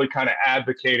is really kind of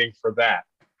advocating for that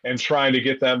and trying to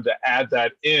get them to add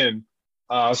that in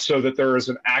so that there is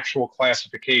an actual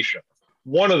classification.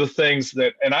 One of the things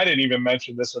that, and I didn't even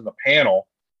mention this in the panel,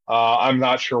 I'm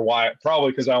not sure why,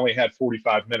 probably because I only had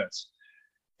 45 minutes.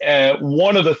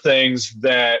 One of the things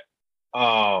that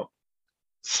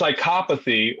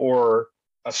psychopathy or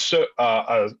a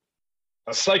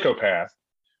psychopath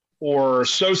or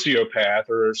sociopath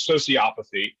or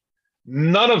sociopathy,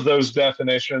 none of those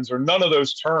definitions or none of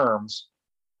those terms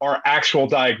are actual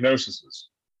diagnoses.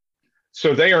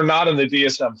 So they are not in the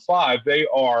DSM-5. They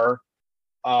are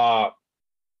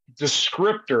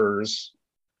descriptors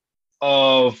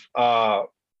of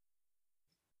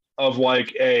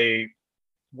like a,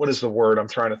 what is the word I'm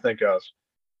trying to think of?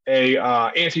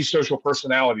 Antisocial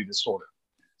personality disorder.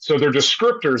 So they're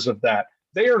descriptors of that.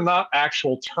 They are not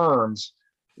actual terms.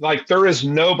 Like, there is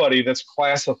nobody that's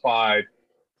classified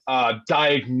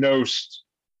diagnosed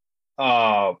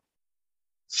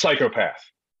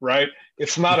psychopath, right?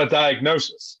 It's not a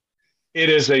diagnosis. It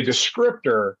is a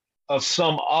descriptor of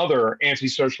some other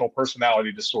antisocial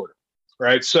personality disorder,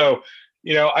 right? So,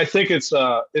 I think it's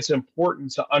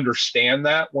important to understand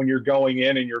that when you're going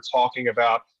in and you're talking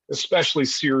about especially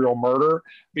serial murder,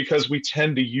 because we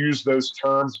tend to use those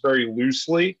terms very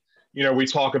loosely. We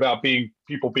talk about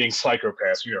people being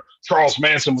psychopaths. Charles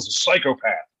Manson was a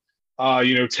psychopath.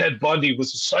 Ted Bundy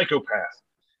was a psychopath.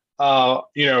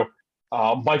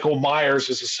 Michael Myers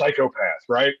is a psychopath,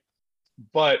 right?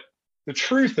 But the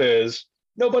truth is,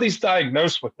 nobody's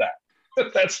diagnosed with that.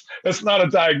 That's not a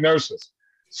diagnosis.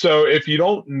 So if you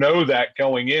don't know that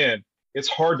going in, it's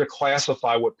hard to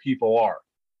classify what people are.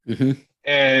 Mm-hmm.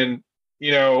 And,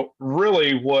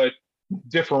 really what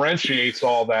differentiates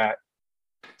all that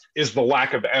is the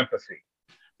lack of empathy,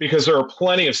 because there are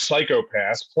plenty of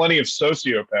psychopaths, plenty of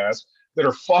sociopaths that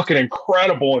are fucking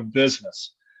incredible in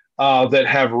business. that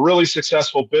have really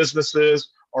successful businesses,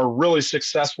 are really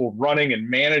successful running and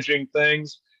managing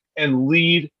things, and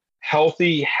lead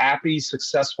healthy, happy,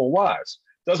 successful lives.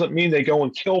 Doesn't mean they go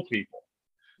and kill people.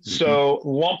 So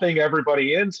lumping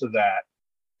everybody into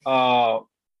that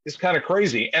is kind of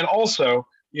crazy. And also,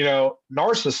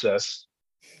 narcissists,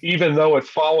 even though it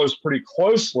follows pretty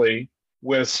closely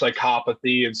with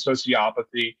psychopathy and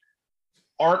sociopathy,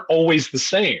 aren't always the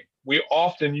same. We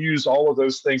often use all of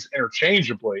those things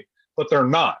interchangeably, but they're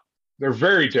not. They're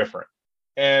very different.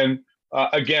 And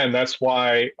again, that's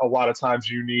why a lot of times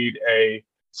you need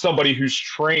somebody who's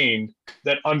trained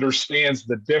that understands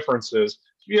the differences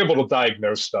to be able to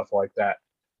diagnose stuff like that.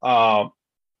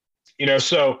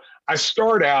 So I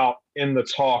start out in the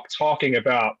talk talking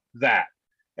about that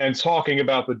and talking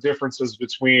about the differences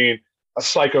between a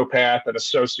psychopath and a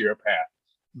sociopath,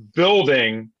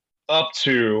 building up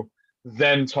to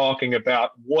then talking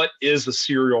about what is a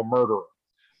serial murderer?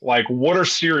 Like, what are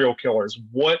serial killers?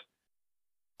 What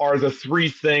are the three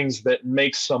things that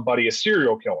make somebody a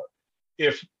serial killer?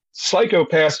 If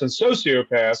psychopaths and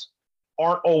sociopaths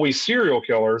aren't always serial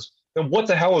killers, then what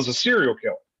the hell is a serial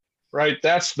killer, right?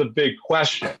 That's the big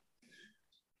question.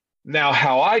 Now,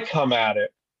 how I come at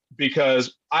it,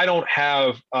 because I don't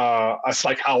have a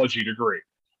psychology degree,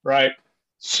 right?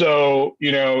 So,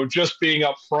 just being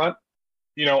upfront,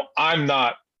 I'm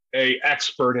not an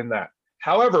expert in that.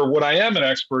 However, what I am an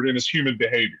expert in is human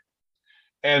behavior.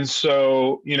 And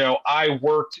so, I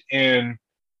worked in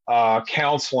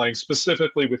counseling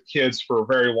specifically with kids for a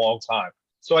very long time.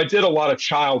 So I did a lot of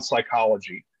child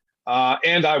psychology,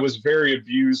 and I was very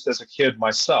abused as a kid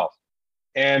myself.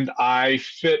 And I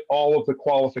fit all of the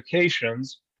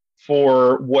qualifications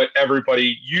for what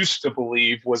everybody used to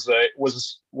believe was the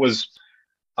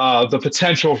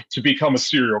potential to become a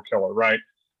serial killer, right?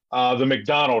 The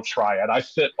McDonald triad. I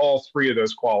fit all three of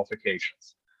those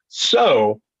qualifications.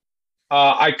 So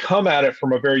I come at it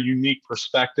from a very unique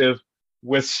perspective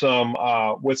with some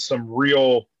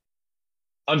real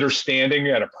understanding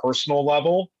at a personal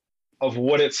level of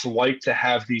what it's like to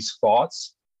have these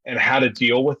thoughts and how to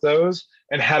deal with those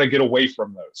and how to get away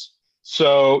from those.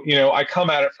 So, I come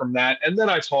at it from that. And then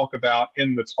I talk about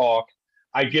in the talk,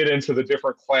 I get into the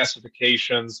different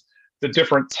classifications, the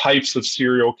different types of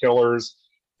serial killers.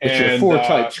 Which are 4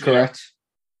 types, correct?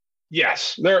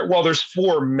 Yes. There's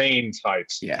 4 main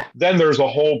types. Yeah. Then there's a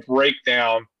whole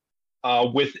breakdown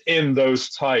within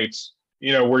those types,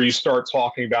 where you start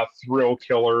talking about thrill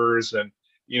killers and,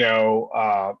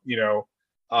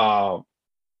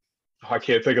 I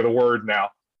can't think of the word now,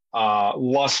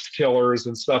 lust killers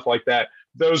and stuff like that.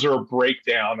 Those are a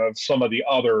breakdown of some of the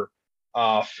other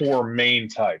 4 main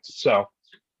types. So,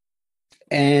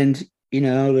 and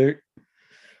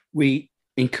we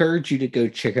encourage you to go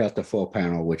check out the full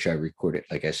panel, which I recorded,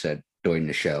 like I said, during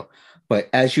the show. But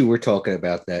as you were talking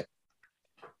about that,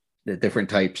 the different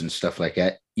types and stuff like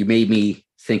that, you made me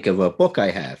think of a book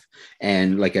I have.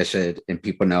 And like I said, and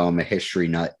people know I'm a history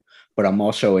nut, but I'm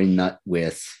also a nut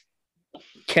with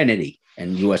Kennedy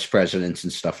and US presidents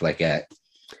and stuff like that.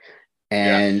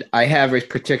 And I have a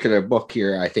particular book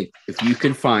here. I think if you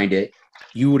can find it,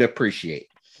 you would appreciate,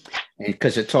 and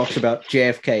because it talks about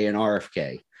JFK and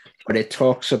RFK, but it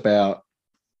talks about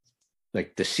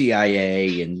like the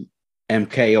CIA and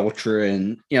MK Ultra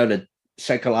and the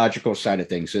psychological side of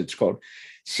things. It's called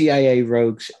CIA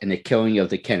Rogues and the Killing of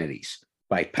the Kennedys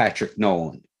by Patrick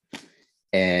Nolan,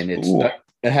 and it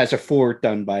has a foreword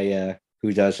done by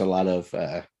who does a lot of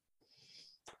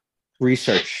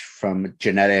research from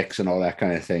genetics and all that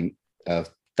kind of thing,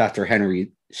 Dr.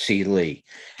 Henry C. Lee,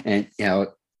 and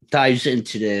dives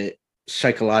into the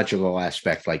psychological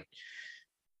aspect, like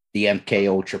the MK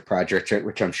Ultra project,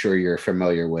 which I'm sure you're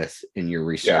familiar with in your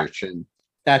research, and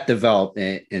that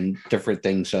development and different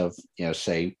things of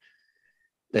say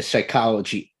the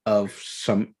psychology of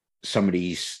some of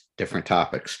these different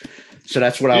topics. So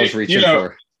that's what I was reaching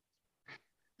for.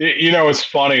 It's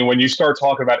funny when you start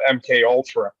talking about MK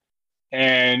Ultra,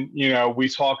 and we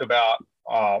talk about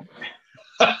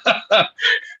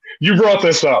you brought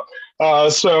this up,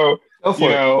 so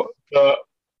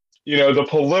the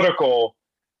political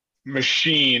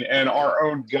machine and our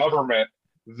own government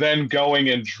then going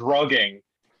and drugging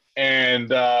and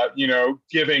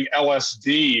giving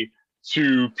LSD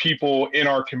to people in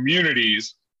our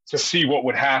communities to see what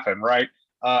would happen, right?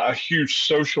 A huge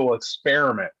social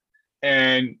experiment.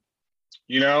 And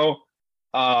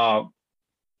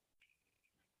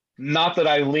not that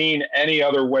I lean any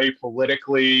other way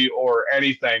politically or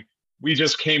anything. We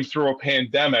just came through a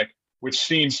pandemic, which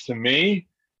seems to me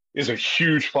is a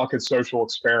huge fucking social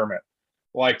experiment.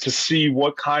 Like, to see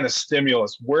what kind of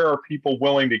stimulus, where are people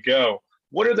willing to go?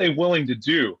 What are they willing to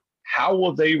do? How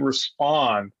will they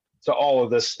respond to all of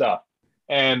this stuff?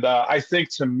 And I think,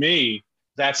 to me,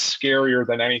 that's scarier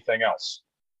than anything else.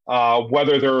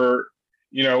 Whether they're,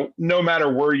 no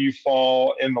matter where you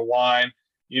fall in the line,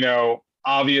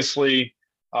 obviously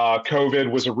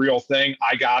COVID was a real thing.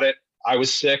 I got it. I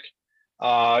was sick.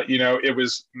 It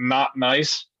was not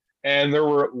nice. And there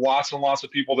were lots and lots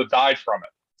of people that died from it.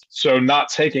 So not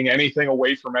taking anything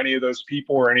away from any of those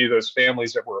people or any of those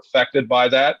families that were affected by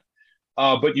that.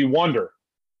 But you wonder,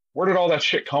 where did all that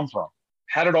shit come from?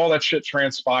 How did all that shit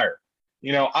transpire?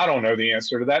 I don't know the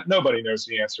answer to that. Nobody knows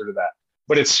the answer to that.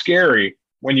 But it's scary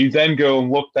when you then go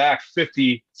and look back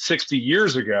 50, 60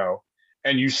 years ago,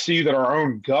 and you see that our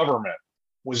own government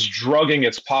was drugging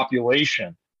its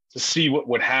population to see what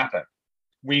would happen.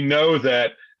 We know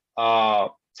that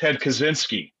Ted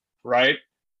Kaczynski, right,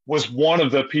 was one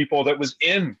of the people that was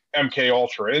in MK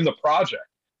Ultra, in the project,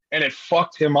 and it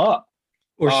fucked him up.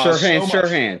 Or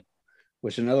Sirhan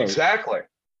was another. Exactly.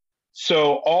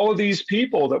 So all of these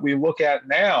people that we look at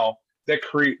now that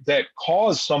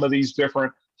cause some of these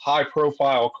different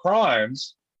high-profile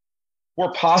crimes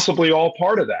were possibly all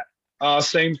part of that.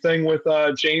 Same thing with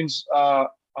James.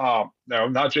 No,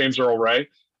 not James Earl Ray.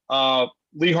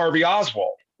 Lee Harvey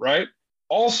Oswald, right?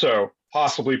 Also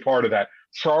possibly part of that.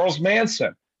 Charles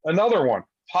Manson, another one,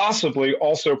 possibly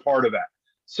also part of that.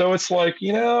 So it's like,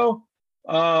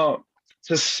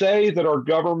 to say that our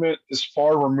government is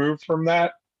far removed from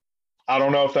that, I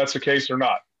don't know if that's the case or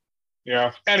not.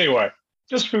 Anyway,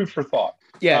 just food for thought.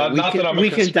 Yeah, we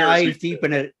can dive deep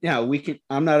in it.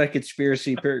 I'm not a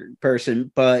conspiracy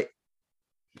person, but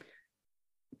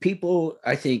people,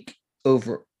 I think,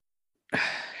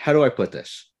 how do I put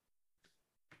this?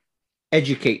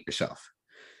 Educate yourself.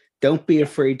 Don't be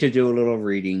afraid to do a little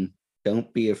reading.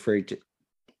 Don't be afraid to,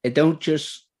 and don't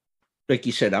just, like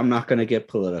you said, I'm not going to get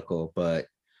political, but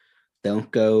don't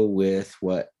go with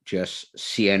what just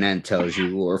CNN tells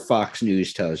you or Fox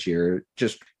News tells you.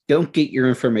 Just don't get your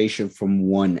information from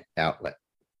one outlet.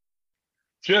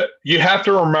 You have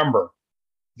to remember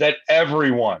that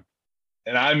everyone,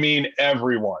 and I mean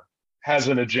everyone, has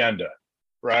an agenda,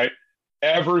 right?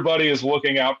 Everybody is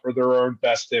looking out for their own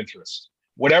best interest,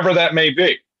 whatever that may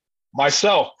be.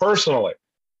 Myself, personally,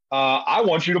 I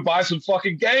want you to buy some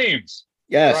fucking games.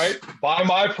 Yes. Right? Buy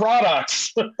my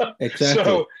products. Exactly.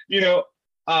 So,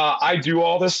 I do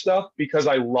all this stuff because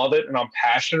I love it and I'm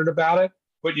passionate about it.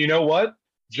 But you know what?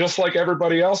 Just like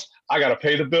everybody else, I got to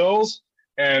pay the bills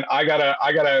and I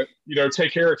gotta,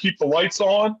 take care of, keep the lights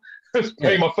on,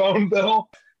 pay my phone bill,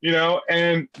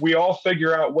 and we all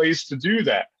figure out ways to do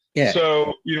that. Yeah.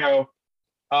 So,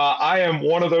 I am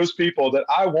one of those people that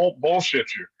I won't bullshit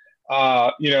you.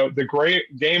 The great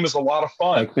game is a lot of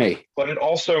fun, like me, but it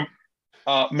also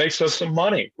makes us some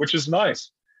money, which is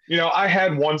nice. I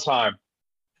had one time,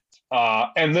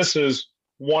 and this is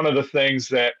one of the things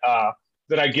that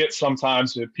I get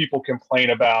sometimes that people complain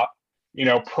about,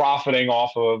 profiting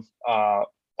off of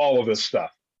all of this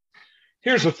stuff.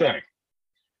 Here's the thing.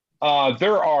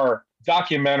 There are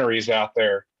documentaries out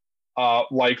there,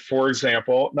 like, for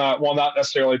example, not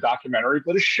necessarily a documentary,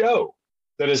 but a show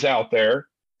that is out there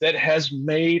that has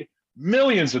made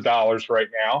millions of dollars right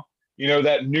now.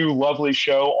 That new lovely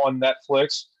show on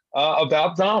Netflix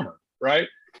about Dahmer, right?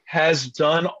 Has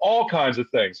done all kinds of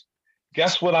things.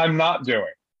 Guess what I'm not doing?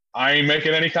 I ain't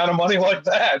making any kind of money like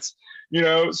that.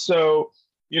 So,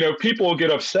 people will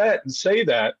get upset and say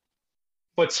that.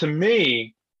 But to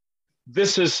me,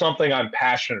 this is something I'm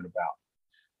passionate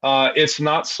about. It's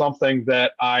not something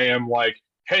that I am like,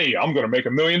 hey, I'm going to make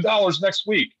 $1 million next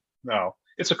week. No,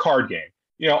 it's a card game.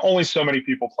 Only so many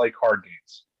people play card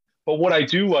games. But what I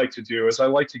do like to do is I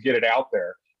like to get it out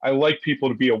there. I like people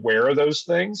to be aware of those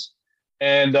things.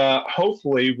 And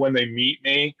hopefully when they meet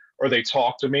me or they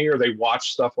talk to me or they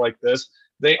watch stuff like this,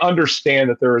 they understand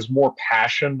that there is more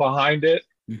passion behind it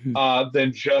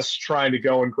than just trying to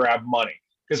go and grab money.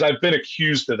 Because I've been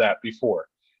accused of that before.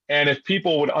 And if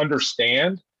people would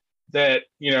understand that,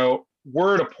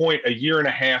 we're at a point 1.5 years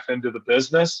into the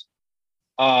business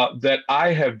that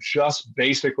I have just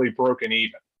basically broken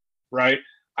even, right?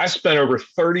 I spent over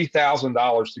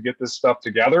 $30,000 to get this stuff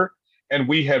together, and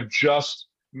we have just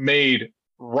made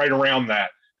right around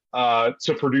that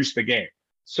to produce the game.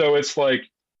 So it's like,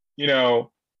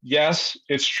 yes,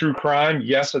 it's true crime.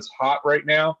 Yes, it's hot right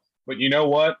now, but you know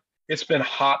what? It's been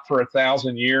hot for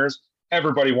 1,000 years.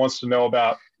 Everybody wants to know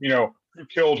about, who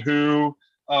killed who.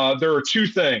 There are two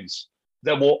things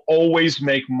that will always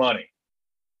make money: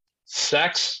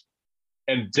 sex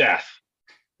and death.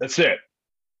 That's it.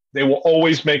 They will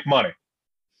always make money.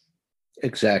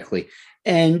 Exactly.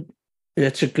 And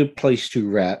that's a good place to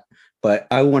wrap. But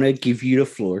I want to give you the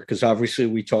floor because obviously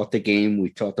we talked the game, we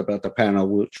talked about the panel,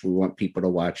 which we want people to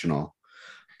watch and all.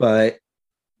 But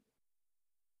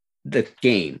the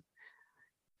game,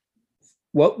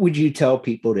 what would you tell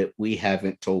people that we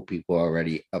haven't told people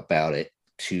already about it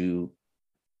to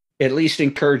at least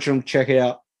encourage them to check it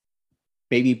out?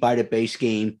 Maybe buy the base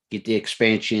game, get the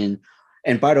expansion.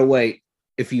 And by the way,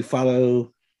 if you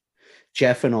follow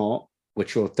Jeff and all,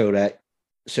 which we'll throw that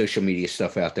social media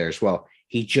stuff out there as well,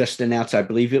 he just announced, I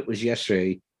believe it was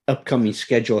yesterday, upcoming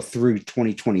schedule through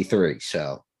 2023.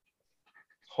 So,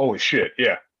 holy shit,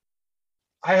 yeah.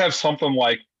 I have something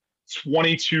like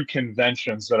 22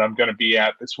 conventions that I'm going to be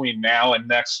at between now and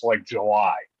next, like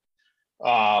July.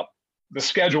 The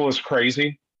schedule is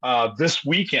crazy. This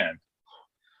weekend,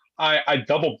 I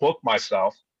double book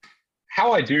myself.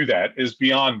 How I do that is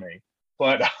beyond me,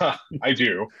 but I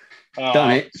do.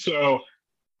 Done it. So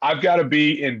I've got to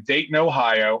be in Dayton,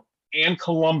 Ohio, and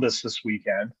Columbus this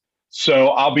weekend. So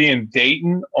I'll be in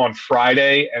Dayton on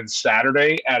Friday and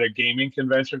Saturday at a gaming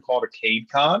convention called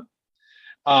ArcadeCon.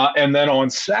 And then on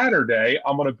Saturday,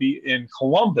 I'm going to be in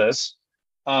Columbus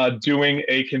doing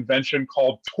a convention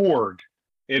called Torg.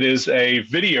 It is a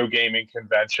video gaming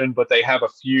convention, but they have a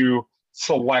few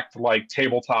select like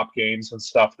tabletop games and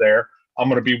stuff there. I'm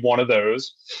going to be one of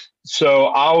those. So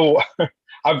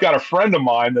I've got a friend of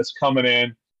mine that's coming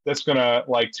in that's going to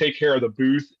like take care of the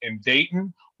booth in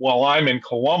Dayton while I'm in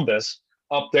Columbus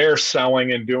up there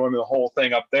selling and doing the whole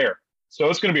thing up there. So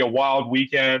it's going to be a wild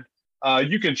weekend.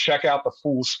 You can check out the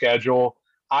full schedule.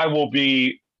 I will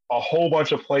be a whole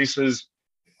bunch of places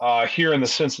here in the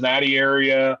Cincinnati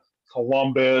area,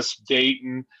 Columbus,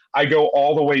 Dayton. I go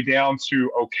all the way down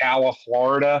to Ocala,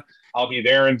 Florida. I'll be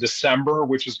there in December,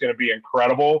 which is going to be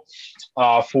incredible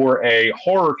for a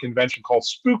horror convention called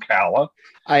Spookala.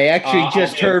 I actually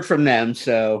just heard from them.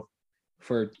 So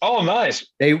oh, nice.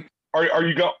 Are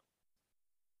you go?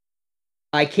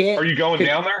 I can't. Are you going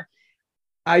down there?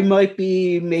 I might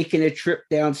be making a trip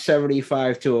down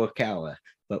 75 to Ocala,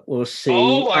 but we'll see.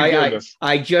 Oh my goodness!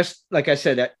 I just, like I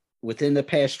said, that within the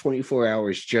past 24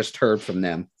 hours, just heard from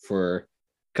them for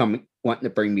wanting to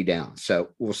bring me down. So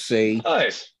we'll see.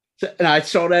 Nice. So, and I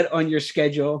saw that on your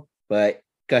schedule, but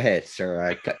go ahead, sir.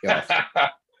 I cut you off.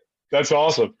 That's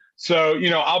awesome. So,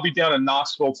 I'll be down in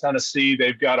Knoxville, Tennessee.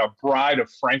 They've got a Bride of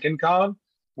FrankenCon,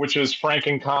 which is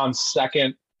FrankenCon's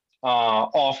second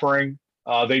offering.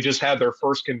 They just had their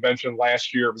first convention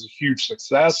last year. It was a huge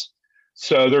success.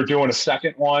 So they're doing a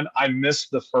second one. I missed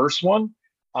the first one.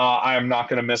 I am not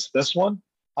going to miss this one.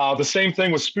 The same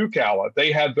thing with Spookala.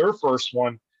 They had their first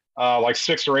one like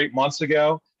 6 or 8 months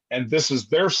ago, and this is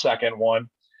their second one.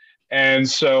 And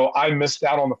so I missed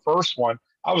out on the first one.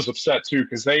 I was upset too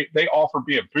because they offered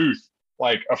me a booth,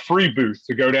 like a free booth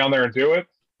to go down there and do it.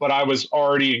 But I was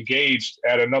already engaged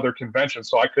at another convention,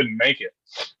 so I couldn't make it.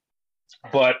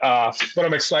 But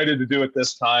I'm excited to do it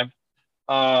this time.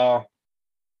 Let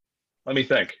me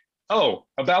think. Oh,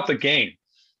 about the game.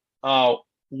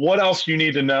 What else you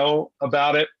need to know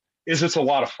about it is it's a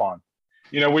lot of fun.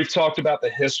 We've talked about the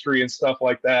history and stuff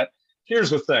like that. Here's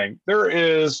the thing. There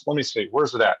is, let me see,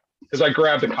 where's it at? Because I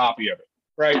grabbed a copy of it,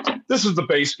 right? This is the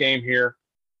base game here.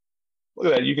 Look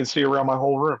at that. You can see around my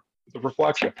whole room, the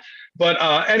reflection. But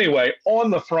anyway, on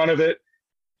the front of it,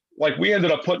 like we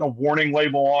ended up putting a warning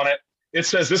label on it. It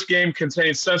says this game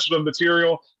contains sensitive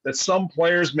material that some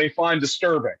players may find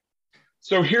disturbing.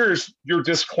 So here's your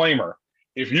disclaimer.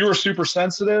 If you are super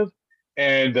sensitive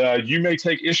and you may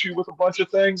take issue with a bunch of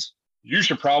things, you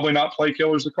should probably not play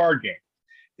Killers the card game.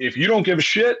 If you don't give a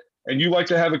shit and you like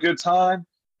to have a good time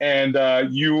and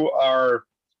you are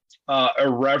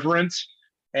irreverent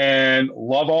and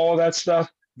love all of that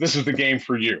stuff, this is the game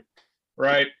for you,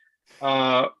 right?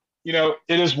 It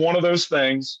is one of those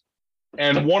things.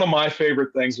 And one of my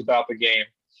favorite things about the game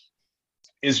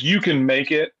is you can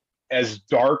make it as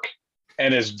dark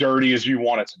and as dirty as you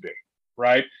want it to be,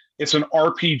 right? It's an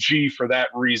RPG for that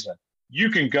reason. You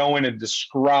can go in and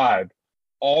describe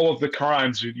all of the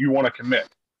crimes that you want to commit.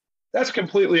 That's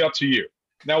completely up to you.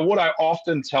 Now, what I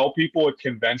often tell people at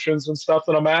conventions and stuff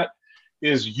that I'm at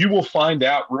is you will find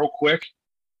out real quick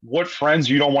what friends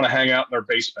you don't want to hang out in their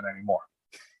basement anymore.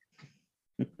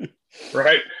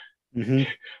 Right? Mm-hmm.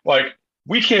 Like,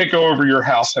 we can't go over your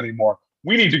house anymore.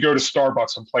 We need to go to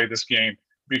Starbucks and play this game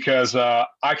because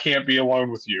I can't be alone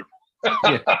with you.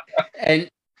 Yeah. And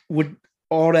with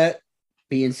all that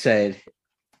being said,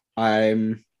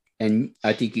 and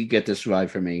I think you get this right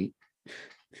from me,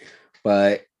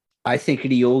 but I think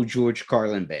of the old George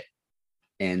Carlin bit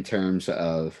in terms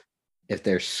of if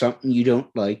there's something you don't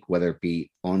like, whether it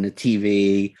be on the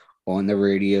TV, on the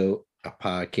radio, a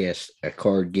podcast, a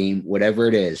card game, whatever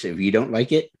it is. If you don't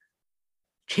like it,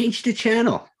 change the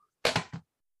channel.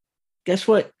 Guess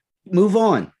what? Move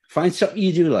on. Find something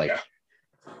you do like. Yeah.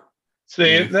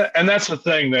 See, and that's the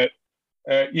thing that,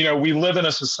 we live in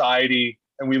a society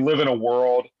and we live in a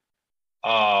world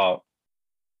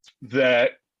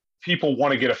that people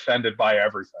want to get offended by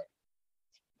everything.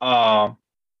 And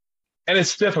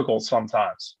it's difficult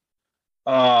sometimes.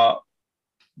 The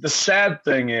sad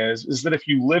thing is that if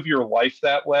you live your life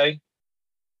that way,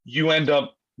 you end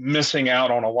up missing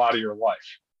out on a lot of your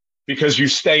life because you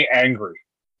stay angry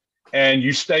and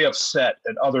you stay upset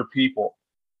at other people.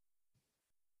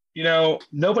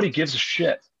 Nobody gives a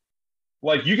shit.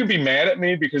 Like, you can be mad at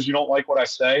me because you don't like what I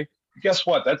say. Guess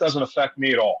what? That doesn't affect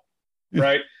me at all,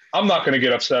 right? I'm not going to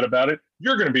get upset about it.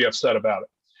 You're going to be upset about it.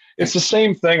 It's the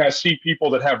same thing. I see people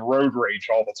that have road rage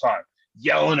all the time,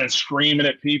 yelling and screaming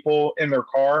at people in their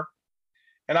car.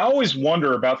 And I always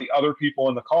wonder about the other people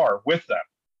in the car with them,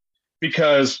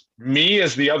 because me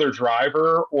as the other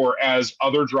driver or as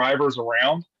other drivers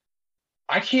around,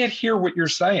 I can't hear what you're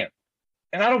saying.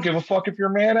 And I don't give a fuck if you're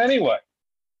mad anyway.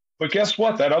 But guess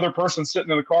what? That other person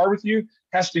sitting in the car with you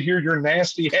has to hear your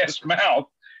nasty ass mouth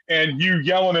and you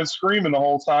yelling and screaming the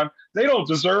whole time. They don't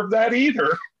deserve that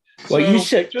either. Well,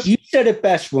 so you said it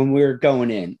best when we were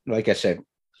going in. Like I said,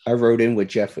 I rode in with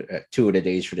Jeff 2 of the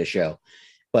days for the show.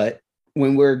 But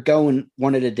when we're going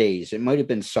one of the days, it might have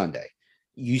been Sunday,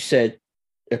 you said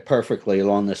it perfectly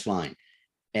along this line.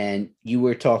 And you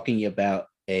were talking about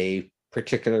a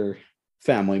particular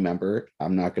family member.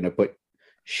 I'm not going to put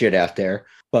shit out there,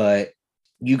 but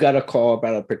you got a call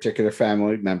about a particular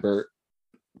family member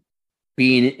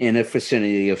being in a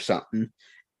vicinity of something,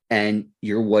 and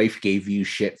your wife gave you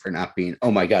shit for not being,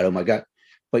 oh my God.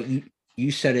 But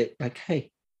you said it like,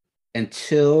 hey,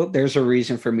 until there's a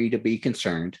reason for me to be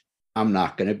concerned, I'm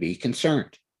not going to be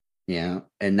concerned. Yeah.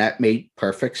 And that made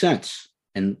perfect sense.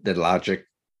 And the logic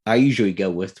I usually go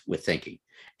with thinking,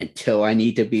 until I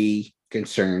need to be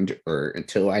concerned or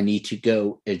until I need to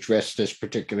go address this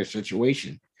particular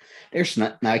situation, there's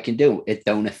nothing I can do. It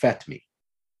don't affect me.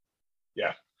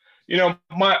 Yeah.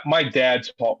 My dad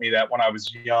taught me that when I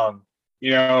was young.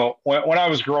 When I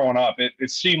was growing up,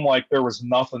 it seemed like there was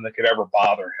nothing that could ever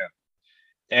bother him.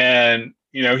 And,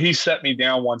 he set me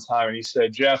down one time and he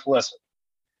said, Jeff, listen,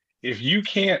 if you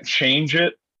can't change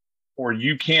it or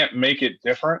you can't make it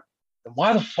different, then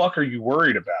why the fuck are you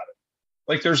worried about it?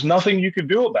 Like, there's nothing you can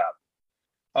do about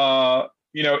it.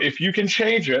 If you can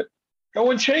change it,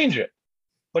 go and change it.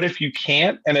 But if you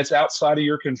can't and it's outside of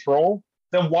your control,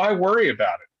 then why worry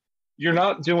about it? You're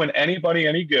not doing anybody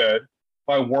any good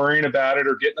by worrying about it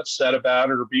or getting upset about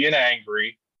it or being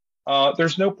angry.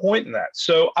 There's no point in that.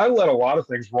 So I let a lot of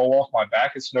things roll off my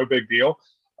back. It's no big deal.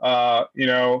 That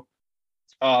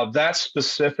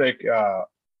specific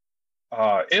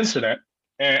incident,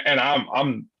 and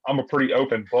I'm a pretty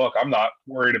open book. I'm not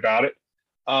worried about it.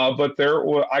 But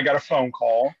I got a phone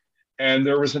call, and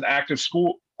there was an active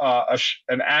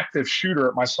shooter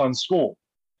at my son's school.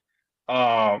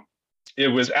 It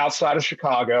was outside of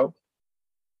Chicago,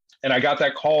 and I got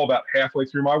that call about halfway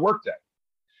through my workday.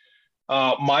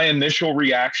 My initial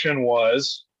reaction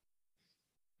was,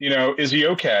 is he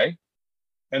okay?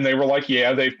 And they were like,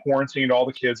 yeah, they've quarantined all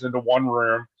the kids into one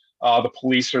room. The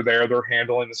police are there. They're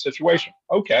handling the situation.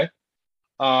 Okay.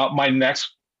 My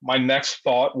next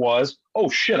thought was, oh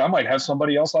shit, I might have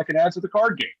somebody else I can add to the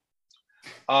card game.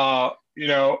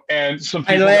 And some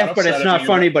people I laugh, but it's not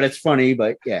funny, but it's funny,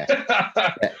 but yeah.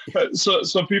 So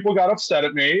some people got upset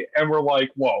at me and were like,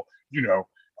 whoa, you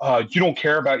don't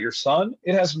care about your son?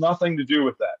 It has nothing to do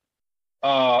with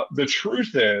that. The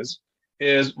truth is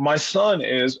my son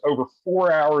is over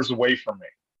 4 hours away from me.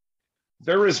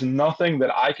 There is nothing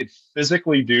that I could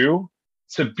physically do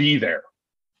to be there,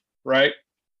 right?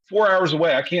 4 hours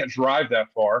away. I can't drive that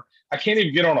far. I can't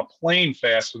even get on a plane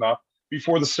fast enough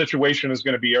before the situation is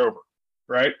going to be over,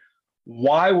 right?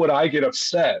 Why would I get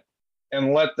upset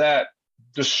and let that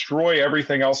destroy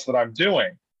everything else that I'm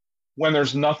doing when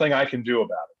there's nothing I can do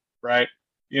about it, right?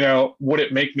 Would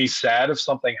it make me sad if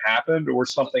something happened or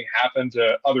something happened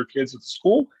to other kids at the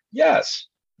school? Yes,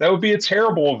 that would be a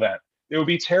terrible event. It would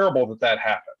be terrible that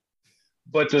happened.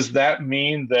 But does that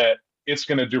mean that it's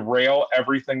going to derail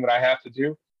everything that I have to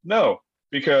do? No,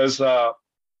 because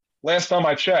last time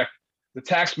I checked, the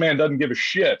tax man doesn't give a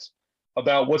shit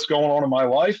about what's going on in my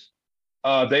life.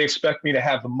 They expect me to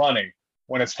have the money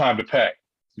when it's time to pay.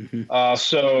 Mm-hmm.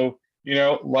 So,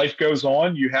 life goes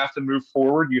on. You have to move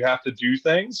forward. You have to do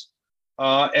things.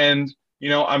 And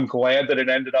I'm glad that it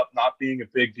ended up not being a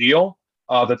big deal,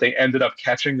 that they ended up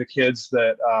catching the kids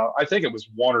that I think it was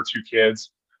 1 or 2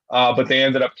 kids but they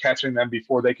ended up catching them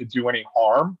before they could do any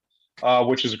harm,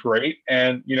 which is great.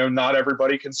 And, not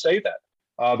everybody can say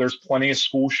that. There's plenty of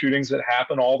school shootings that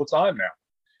happen all the time now.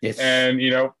 It's and,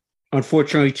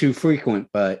 unfortunately too frequent,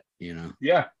 but,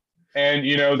 Yeah. And,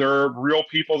 there are real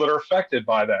people that are affected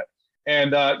by that.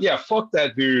 And, fuck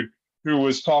that dude who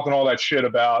was talking all that shit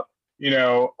about,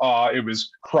 it was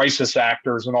crisis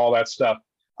actors and all that stuff.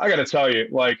 I got to tell you,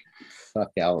 like, fuck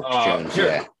Alex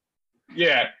Jones.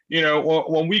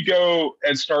 When we go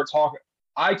and start talking,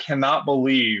 I cannot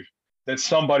believe that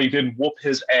somebody didn't whoop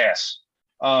his ass.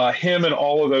 Him and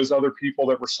all of those other people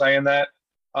that were saying that.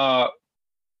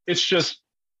 It's just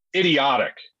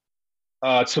idiotic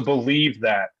to believe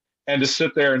that, and to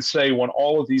sit there and say, when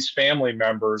all of these family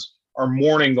members are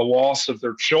mourning the loss of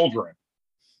their children,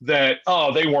 that,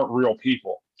 they weren't real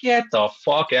people. Get the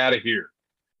fuck out of here.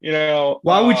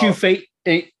 Why would you fake?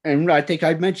 And I think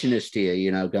I'd mentioned this to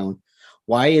you, going,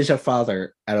 why is a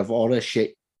father, out of all the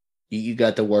shit you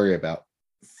got to worry about,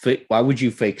 why would you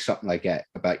fake something like that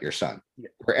about your son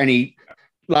or any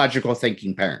logical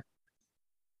thinking parent?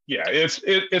 Yeah,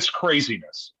 it's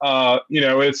craziness.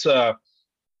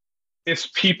 It's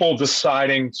people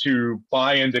deciding to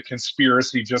buy into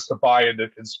conspiracy just to buy into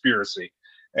conspiracy.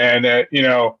 And,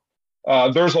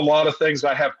 there's a lot of things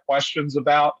I have questions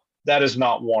about. That is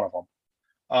not one of them.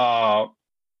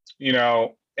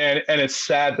 And it's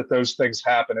sad that those things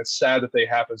happen. It's sad that they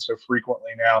happen so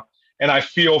frequently now. And I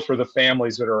feel for the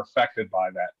families that are affected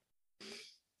by that.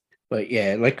 But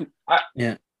yeah, go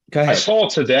ahead. I saw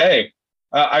today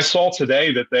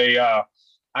that they,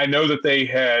 I know that they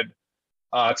had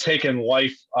taken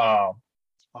life.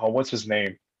 What's his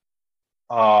name?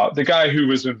 The guy who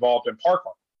was involved in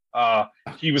Parkland.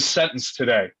 He was sentenced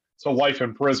today to life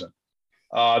in prison.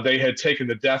 They had taken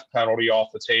the death penalty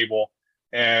off the table,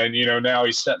 and now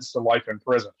he's sentenced to life in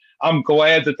prison. I'm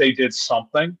glad that they did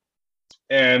something,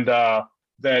 and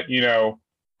that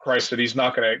Christ, that he's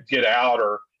not going to get out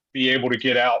or be able to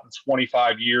get out in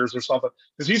 25 years or something,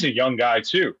 because he's a young guy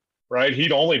too, right?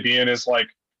 He'd only be in his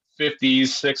 50s,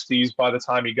 60s by the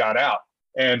time he got out,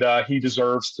 and he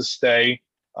deserves to stay.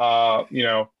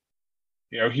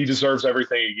 He deserves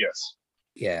everything he gets.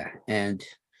 Yeah, and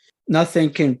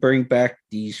nothing can bring back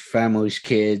these families,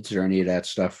 kids, or any of that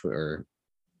stuff, or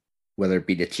whether it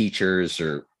be the teachers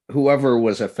or whoever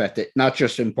was affected, not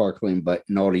just in Parkland, but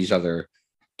in all these other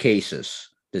cases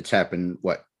that's happened,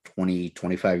 20,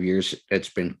 25 years. It's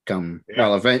become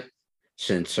relevant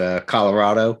since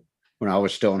Colorado when I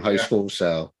was still in high school.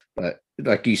 So, but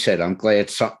like you said, I'm glad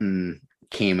something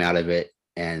came out of it,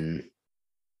 and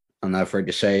I'm not afraid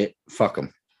to say it. Fuck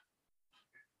them.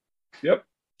 Yep.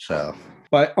 So,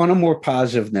 but on a more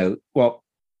positive note, well,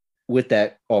 with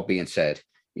that all being said,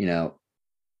 no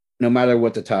matter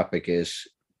what the topic is,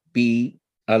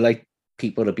 I like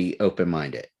people to be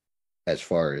open-minded as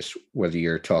far as whether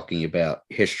you're talking about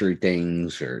history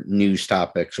things or news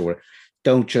topics, or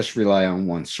don't just rely on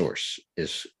one source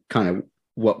is kind of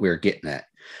what we're getting at.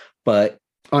 But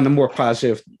on a more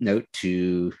positive note,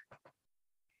 to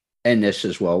end this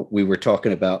as well, we were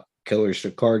talking about Killers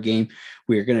the card game.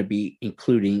 We're going to be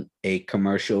including a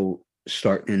commercial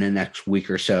starting in the next week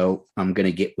or so. I'm going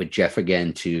to get with Jeff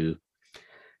again to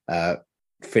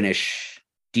finish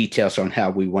details on how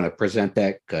we want to present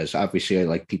that, because obviously I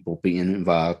like people being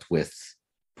involved with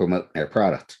promoting their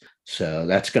product. So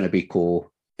that's going to be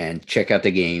cool. And check out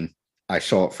the game. I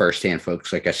saw it firsthand,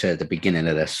 folks. Like I said at the beginning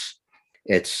of this,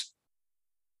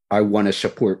 I want to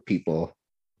support people.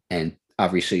 And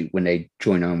obviously when they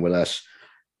join on with us,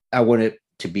 I want it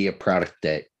to be a product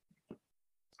that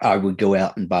I would go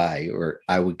out and buy, or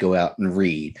I would go out and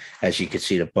read. As you can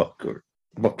see, the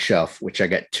bookshelf, which I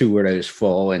got 2 of those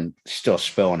full and still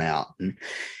spilling out. And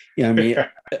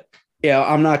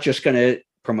I'm not just going to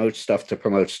promote stuff to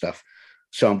promote stuff.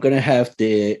 So I'm going to have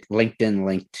the LinkedIn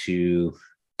link to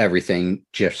everything,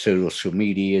 Jeff's social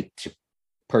media, to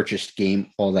purchase the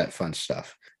game, all that fun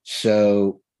stuff.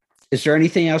 So is there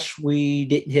anything else we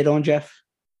didn't hit on, Jeff?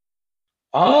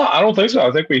 I don't think so.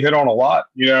 I think we hit on a lot.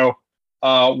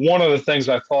 One of the things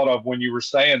I thought of when you were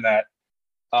saying that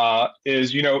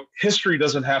is, history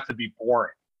doesn't have to be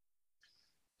boring.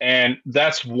 And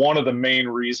that's one of the main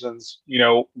reasons,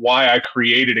 why I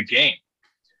created a game,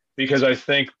 because I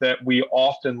think that we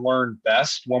often learn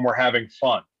best when we're having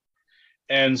fun.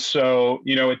 And so,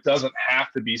 it doesn't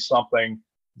have to be something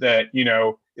that,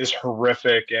 is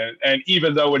horrific. And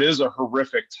even though it is a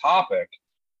horrific topic,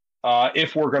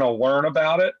 if we're going to learn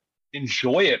about it,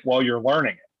 enjoy it while you're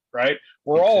learning it, right?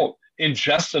 We're all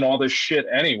ingesting all this shit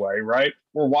anyway, right?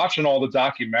 We're watching all the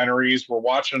documentaries, we're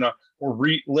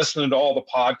listening to all the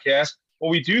podcasts. Well,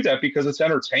 we do that because it's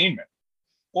entertainment.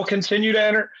 well, continue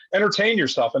to entertain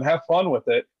yourself and have fun with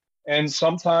it. And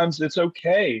sometimes it's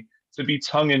okay to be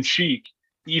tongue in cheek,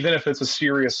 even if it's a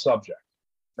serious subject,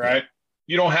 right?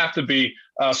 You don't have to be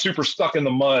super stuck in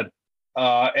the mud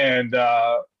and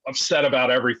upset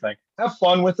about everything. Have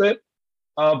fun with it,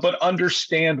 but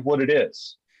understand what it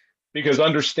is, because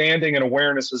understanding and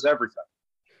awareness is everything.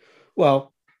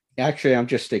 Well, actually, I'm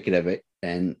just thinking of it,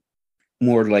 and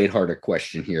more lighthearted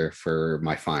question here for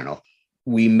my final.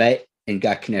 We met and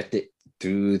got connected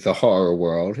through the horror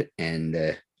world and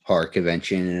the horror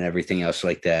convention and everything else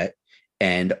like that.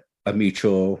 And a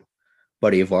mutual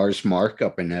buddy of ours, Mark,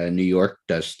 up in New York,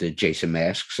 does the Jason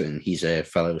masks, and he's a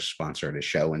fellow sponsor of the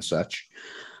show and such.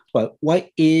 But what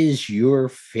is your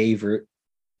favorite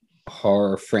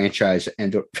horror franchise?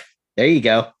 And there you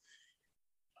go.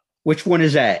 Which one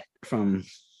is that from?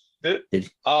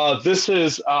 This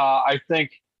is, I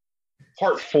think,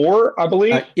 part 4, I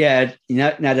believe. Yeah,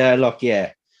 now that I look,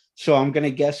 yeah. So I'm going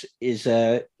to guess, is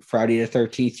Friday the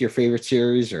 13th your favorite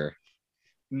series, or?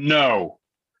 No.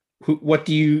 What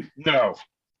do you? No.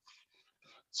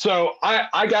 So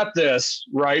I got this,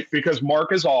 right, because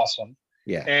Mark is awesome.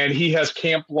 Yeah. And he has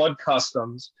Camp Blood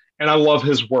Customs, and I love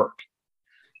his work.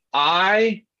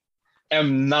 I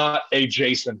am not a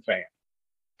Jason fan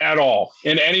at all,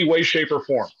 in any way, shape, or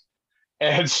form.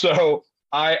 And so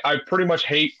I pretty much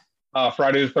hate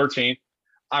Friday the 13th.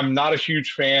 I'm not a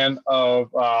huge fan of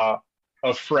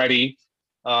Freddy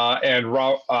and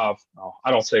Rob. I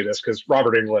don't say this because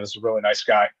Robert Englund is a really nice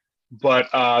guy,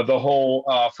 but the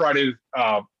whole Friday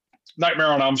Nightmare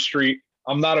on Elm Street,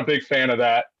 I'm not a big fan of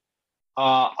that.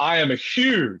 I am a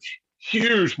huge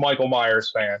Michael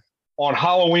Myers fan. On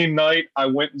Halloween night, I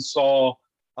went and saw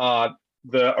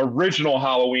the original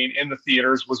Halloween in the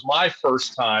theaters. Was my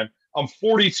first time. I'm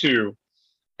 42,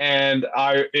 and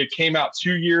it came out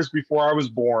 2 years before I was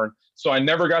born, so I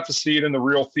never got to see it in the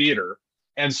real theater.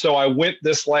 And so I went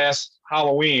this last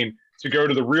Halloween to go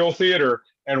to the real theater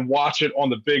and watch it on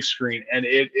the big screen, and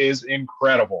it is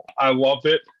incredible. I loved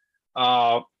it.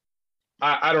 I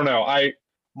don't know.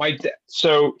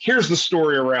 So here's the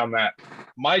story around that.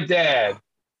 My dad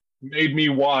made me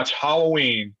watch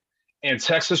Halloween and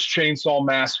Texas Chainsaw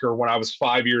Massacre when I was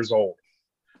 5 years old,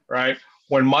 right?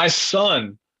 When my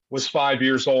son was 5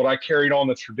 years old, I carried on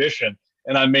the tradition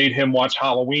and I made him watch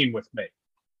Halloween with me.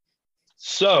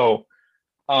 So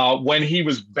when he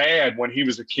was bad, when he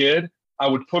was a kid, I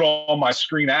would put on my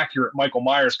screen accurate Michael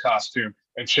Myers costume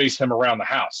and chase him around the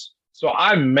house. So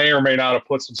I may or may not have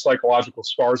put some psychological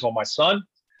scars on my son.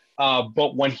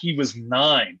 But when he was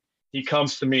 9, he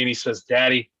comes to me and he says,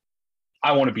 "Daddy,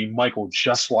 I want to be Michael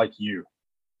just like you."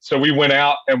 So we went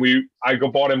out and I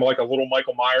bought him like a little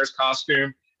Michael Myers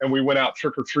costume, and we went out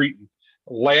trick-or-treating.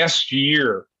 Last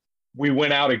year, we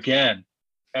went out again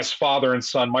as father and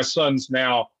son. My son's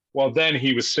now, well, then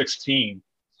he was 16.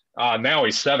 Now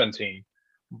he's 17.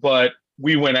 But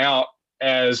we went out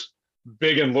as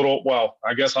big and little. Well,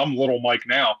 I guess I'm little Mike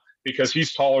now because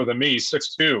he's taller than me,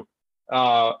 6'2",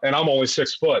 and I'm only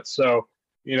 6 foot. So,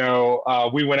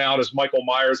 we went out as Michael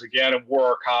Myers again and wore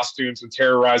our costumes and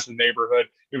terrorized the neighborhood.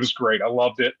 It was great. I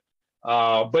loved it.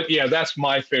 But yeah, that's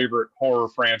my favorite horror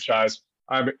franchise.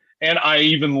 And I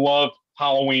even love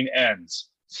Halloween Ends.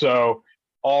 So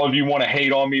all of you want to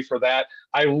hate on me for that.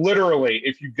 I literally,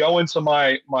 if you go into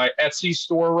my Etsy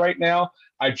store right now,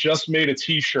 I just made a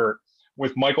T-shirt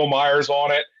with Michael Myers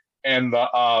on it and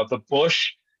the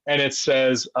bush, and it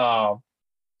says, oh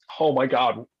my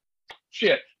God,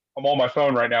 shit. I'm on my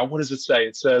phone right now. What does it say?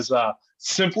 It says,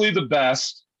 "Simply the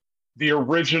best, the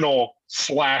original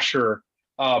slasher,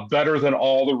 better than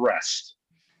all the rest."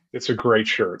 It's a great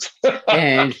shirt.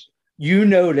 And you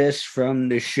know this from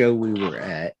the show we were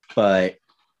at, but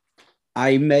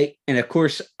and of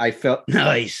course I felt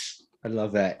nice. I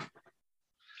love that.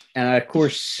 And of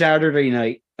course, Saturday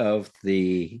night of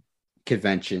the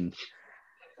convention,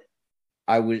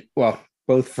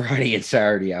 both Friday and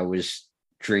Saturday, I was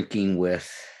drinking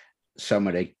with some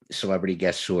of the celebrity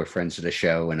guests who are friends of the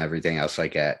show and everything else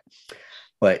like that.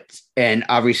 And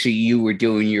obviously you were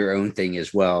doing your own thing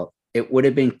as well. It would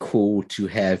have been cool to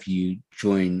have you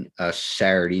join us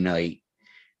Saturday night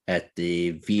at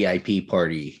the VIP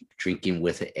party, drinking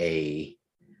with a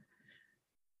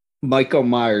Michael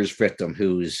Myers victim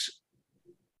who's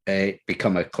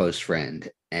become a close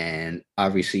friend. And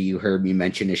obviously you heard me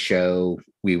mention the show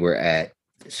we were at.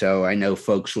 So I know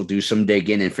folks will do some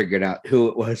digging and figure out who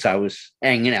it was I was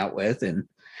hanging out with. And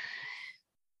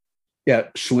yeah,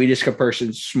 sweetest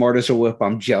person, smart as a whip.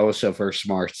 I'm jealous of her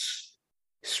smarts.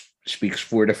 Speaks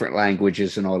 4 different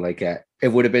languages and all like that. It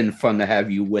would have been fun to have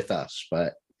you with us,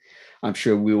 but I'm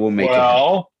sure we will make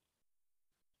it.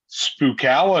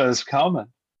 Spookala is coming.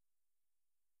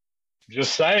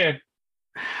 Just saying.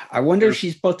 I wonder if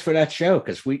she's booked for that show,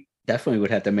 because we definitely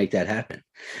would have to make that happen.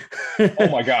 Oh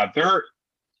my God.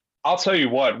 I'll tell you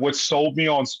what sold me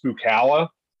on Spookala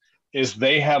is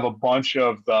they have a bunch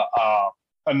of the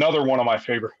another one of my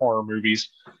favorite horror movies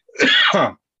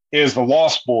is The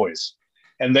Lost Boys.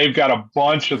 And they've got a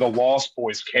bunch of the Lost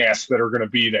Boys cast that are going to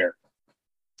be there.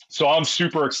 So I'm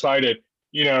super excited.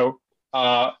 You know,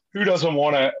 who doesn't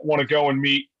want to go and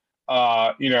meet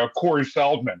Corey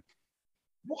Feldman?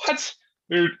 What?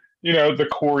 Dude, you know, the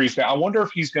Corey's now. I wonder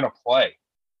if he's going to play.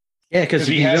 Yeah, because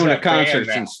he's doing the concerts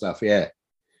and stuff. Yeah.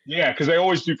 Yeah, because they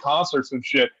always do concerts and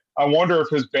shit. I wonder if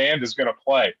his band is going to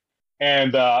play.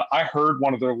 And I heard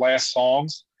one of their last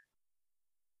songs.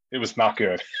 It was not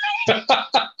good.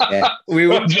 Yeah.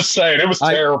 I'm just saying, it was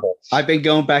terrible. I've been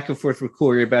going back and forth with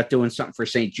Corey about doing something for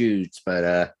St. Jude's,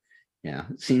 but yeah,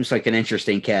 it seems like an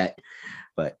interesting cat.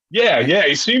 But yeah,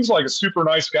 he seems like a super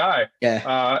nice guy.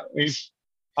 Yeah,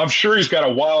 I'm sure he's got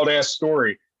a wild ass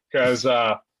story because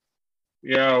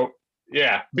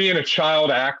being a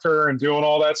child actor and doing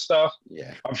all that stuff.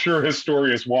 Yeah, I'm sure his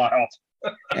story is wild.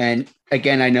 And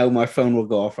again, I know my phone will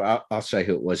go off. I'll say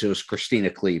who it was. It was Christina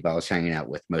Klebe I was hanging out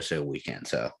with most of the weekend.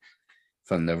 So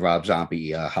from the Rob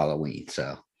Zombie Halloween.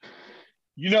 So,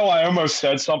 you know, I almost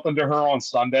said something to her on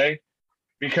Sunday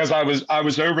because I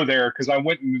was over there because I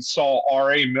went and saw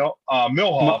R.A.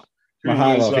 Milhoff.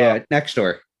 Next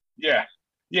door. Yeah,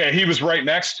 he was right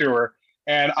next to her.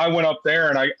 And I went up there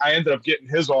and I ended up getting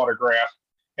his autograph.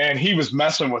 And he was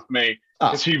messing with me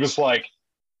because he was like,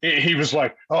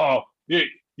 oh,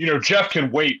 you know, Jeff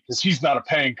can wait because he's not a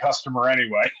paying customer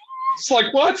anyway. It's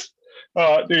like, what?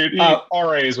 Dude,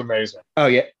 RA is amazing. Oh,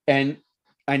 yeah. And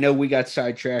I know we got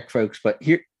sidetracked, folks, but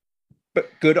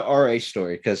good RA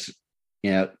story because,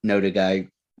 you know the guy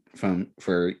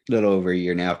for a little over a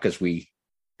year now because we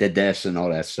did this and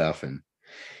all that stuff. And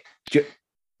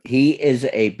he is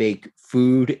a big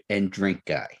food and drink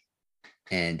guy.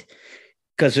 And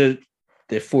because of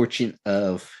the fortune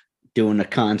of doing the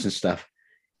cons and stuff,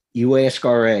 you ask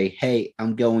RA, hey,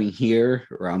 I'm going here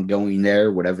or I'm going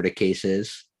there, whatever the case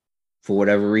is, for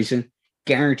whatever reason,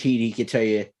 guaranteed he could tell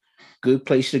you good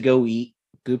place to go eat,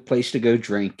 good place to go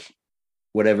drink,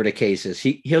 whatever the case is.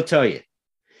 He'll tell you.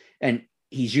 And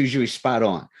he's usually spot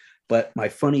on. But my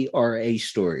funny RA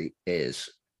story is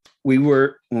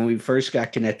when we first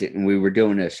got connected and we were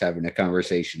doing this, having a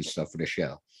conversation stuff for the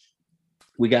show,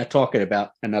 we got talking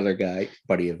about another guy,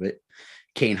 buddy of it,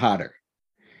 Kane Hodder,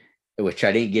 which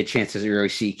I didn't get a chance to really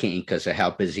see Kane because of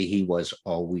how busy he was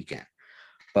all weekend.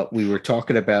 But we were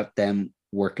talking about them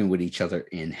working with each other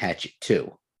in Hatchet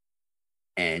 2.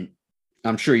 And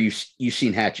I'm sure you've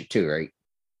seen Hatchet 2, right?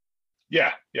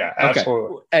 Yeah,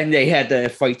 absolutely. Okay. And they had the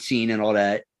fight scene and all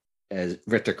that as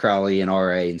Victor Crowley and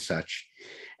RA and such.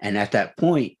 And at that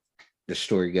point, the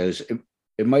story goes,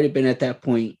 it might have been at that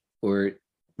point or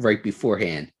right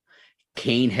beforehand,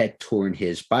 Kane had torn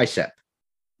his bicep.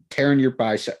 Tearing your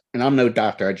bicep, and I'm no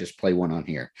doctor, I just play one on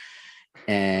here.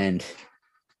 And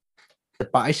the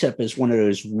bicep is one of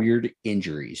those weird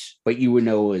injuries, but you would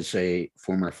know as a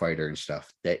former fighter and stuff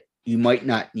that you might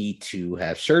not need to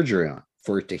have surgery on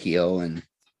for it to heal and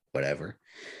whatever.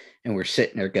 And we're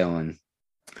sitting there going,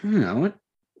 I don't know, what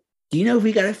do you know if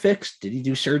he got it fixed? Did he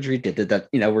do surgery? Did that?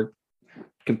 You know, we're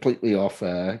completely off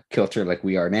kilter like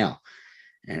we are now.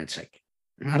 And it's like,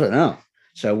 I don't know.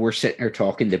 So we're sitting there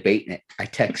talking, debating it. I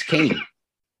text Kane.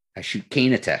 I shoot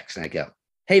Kane a text and I go,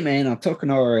 hey man, I'm talking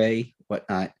to RA,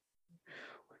 whatnot.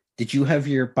 Did you have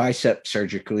your bicep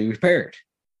surgically repaired?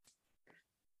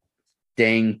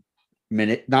 Dang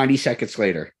minute, 90 seconds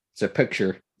later, it's a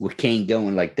picture with Kane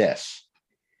going like this.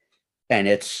 And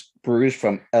it's bruised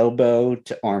from elbow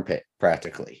to armpit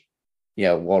practically. You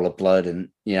know, wall of blood and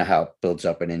you know how it builds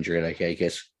up an injury. Like, I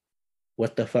guess,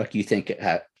 what the fuck you think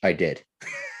I did?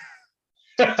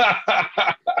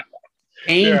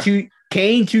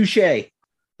 Kane touche.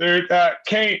 Dude,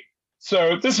 Kane.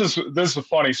 So this is a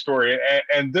funny story,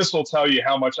 and this will tell you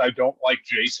how much I don't like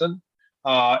Jason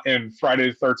in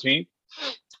Friday the 13th.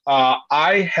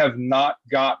 I have not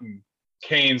gotten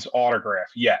Kane's autograph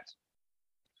yet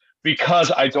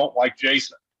because I don't like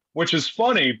Jason, which is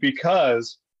funny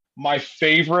because my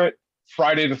favorite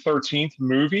Friday the 13th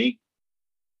movie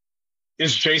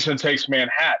is Jason Takes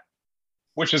Manhattan,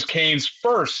 which is Kane's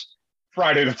first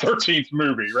Friday the 13th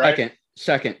movie, right?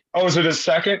 Second. Oh, was it his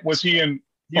second? Was he in?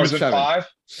 He was in 5?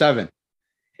 7.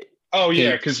 Oh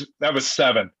yeah, because that was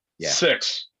 7. Yeah.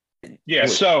 6. Yeah.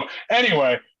 So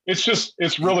anyway,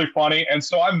 it's really funny, and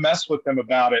so I mess with him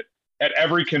about it at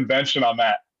every convention I'm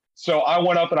at. So I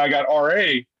went up and I got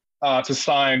RA to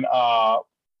sign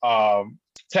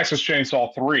Texas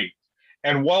Chainsaw 3.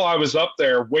 And while I was up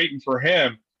there waiting for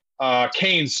him,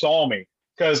 Kane saw me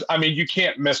because, I mean, you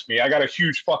can't miss me. I got a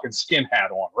huge fucking skin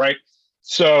hat on, right?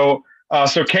 So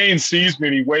Kane sees me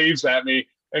and he waves at me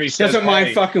and he says, doesn't mind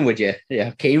hey. fucking with you.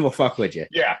 Yeah, Kane will fuck with you.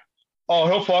 Yeah. Oh,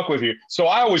 he'll fuck with you. So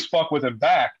I always fuck with him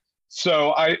back.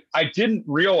 So I didn't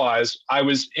realize I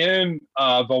was in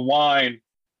the line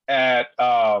at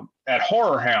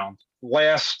Horror Hound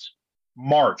last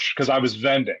March because I was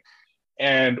vending.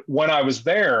 And when I was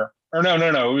there, or no,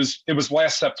 it was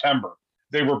last September.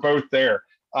 They were both there.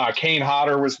 Kane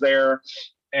Hodder was there,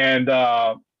 and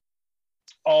I'm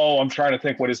trying to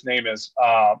think what his name is.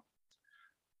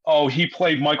 He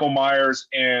played Michael Myers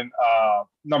in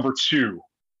number 2,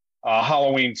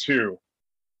 Halloween 2.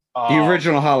 The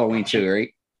original Halloween 2,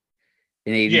 right?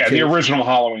 In 82? Yeah, the original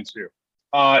Halloween 2.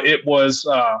 It was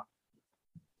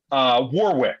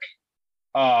Warwick.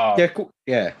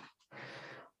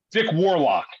 Dick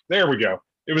Warlock. There we go.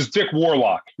 It was Dick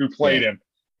Warlock who played him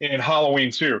in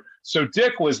Halloween 2. So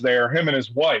Dick was there, him and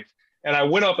his wife. And I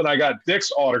went up and I got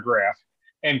Dick's autograph.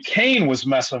 And Kane was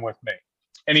messing with me.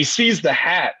 And he sees the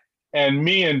hat. And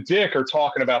me and Dick are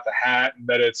talking about the hat and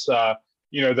that it's,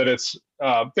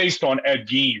 based on Ed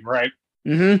Gein, right?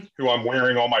 Mm-hmm. Who I'm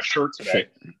wearing on my shirt today.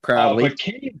 Proudly. But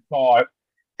Kane saw it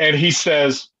and he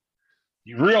says,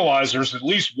 you realize there's at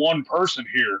least one person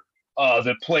here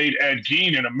that played Ed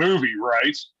Gein in a movie,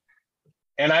 right?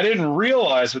 And I didn't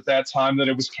realize at that time that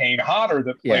it was Kane Hodder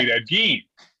that played Ed Gein.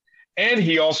 And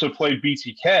he also played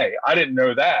BTK. I didn't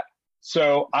know that.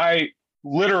 So I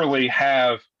literally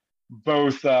have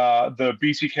both the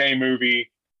BTK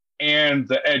movie and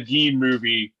the Ed Gein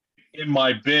movie in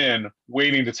my bin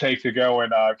waiting to take to go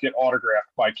and get autographed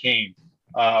by Kane.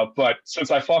 But since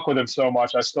I fuck with him so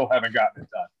much, I still haven't gotten it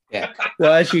done. Yeah.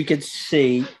 Well, as you can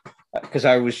see, because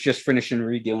I was just finishing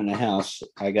redoing the house,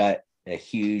 I got a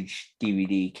huge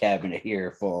DVD cabinet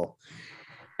here full.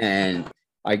 And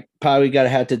I probably got to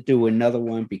have to do another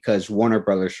one because Warner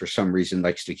Brothers, for some reason,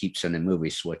 likes to keep sending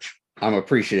movies, which I'm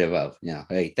appreciative of.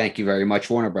 Hey, thank you very much,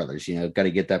 Warner Brothers. Got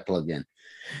to get that plugged in.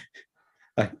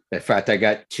 In fact, I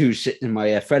got 2 sitting in my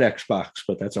FedEx box,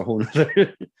 but that's a whole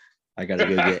nother. I got to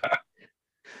go get.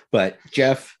 But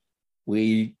Jeff,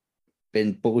 we've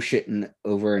been bullshitting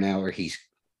over an hour. He's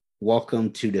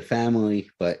welcome to the family,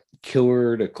 but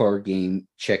Killer the card game.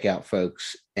 Check out,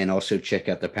 folks, and also check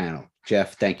out the panel.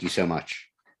 Jeff, thank you so much.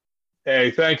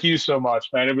 Hey, thank you so much,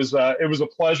 man. It was a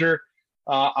pleasure.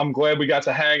 I'm glad we got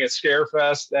to hang at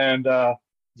Scarefest and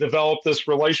develop this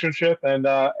relationship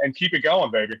and keep it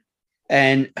going, baby.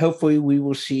 And hopefully we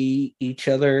will see each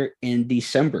other in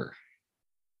December.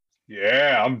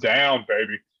 Yeah, I'm down,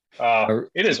 baby.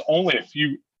 It is only a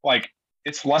few,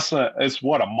 it's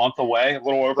a month away, a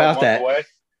little over a month away.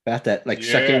 About that,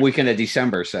 second weekend of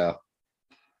December. So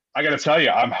I got to tell you,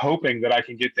 I'm hoping that I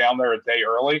can get down there a day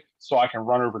early so I can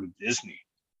run over to Disney.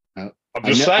 I'm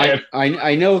just saying.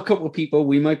 I know a couple of people.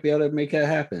 We might be able to make that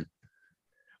happen.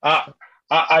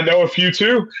 I know a few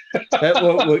too.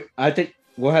 I think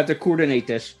we'll have to coordinate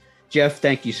this. Jeff,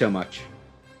 thank you so much.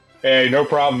 Hey, no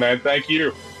problem, man. Thank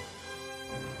you.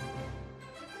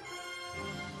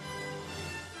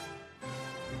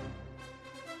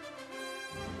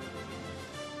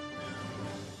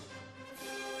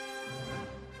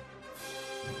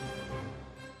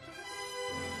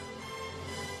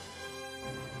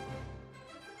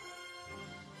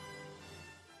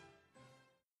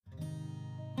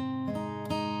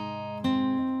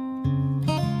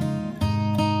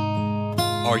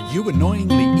 Are you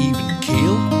annoyingly even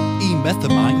keel?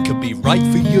 E-methamine could be right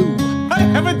for you. I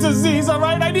have a disease,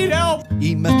 alright? I need help!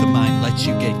 E-methamine lets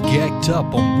you get gagged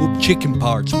up on whooped chicken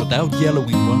parts without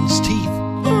yellowing one's teeth.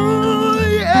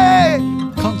 Yeah!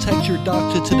 Contact your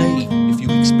doctor today if you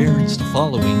experience the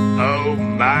following. Oh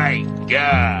my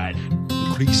God.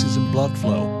 Increases in blood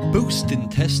flow, boost in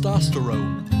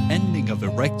testosterone, ending of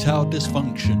erectile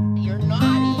dysfunction. You're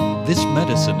naughty. This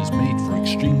medicine is made for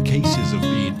extreme cases of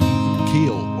being even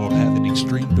keel or having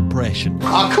extreme depression.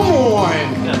 Oh, come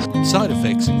on! Side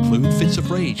effects include fits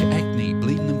of rage, acne,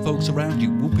 bleeding in folks around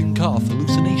you, whooping cough,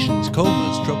 hallucinations,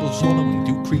 comas, trouble swallowing,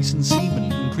 decrease in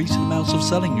semen, increasing amounts of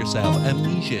selling yourself,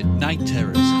 amnesia, night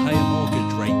terrors, higher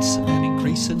mortgage rates, and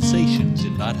increased sensations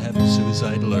in not having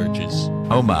suicidal urges.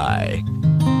 Oh my.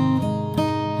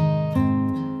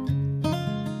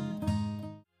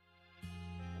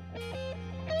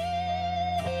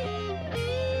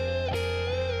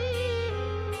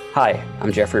 Hi,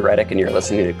 I'm Jeffrey Reddick, and you're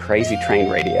listening to Crazy Train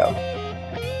Radio.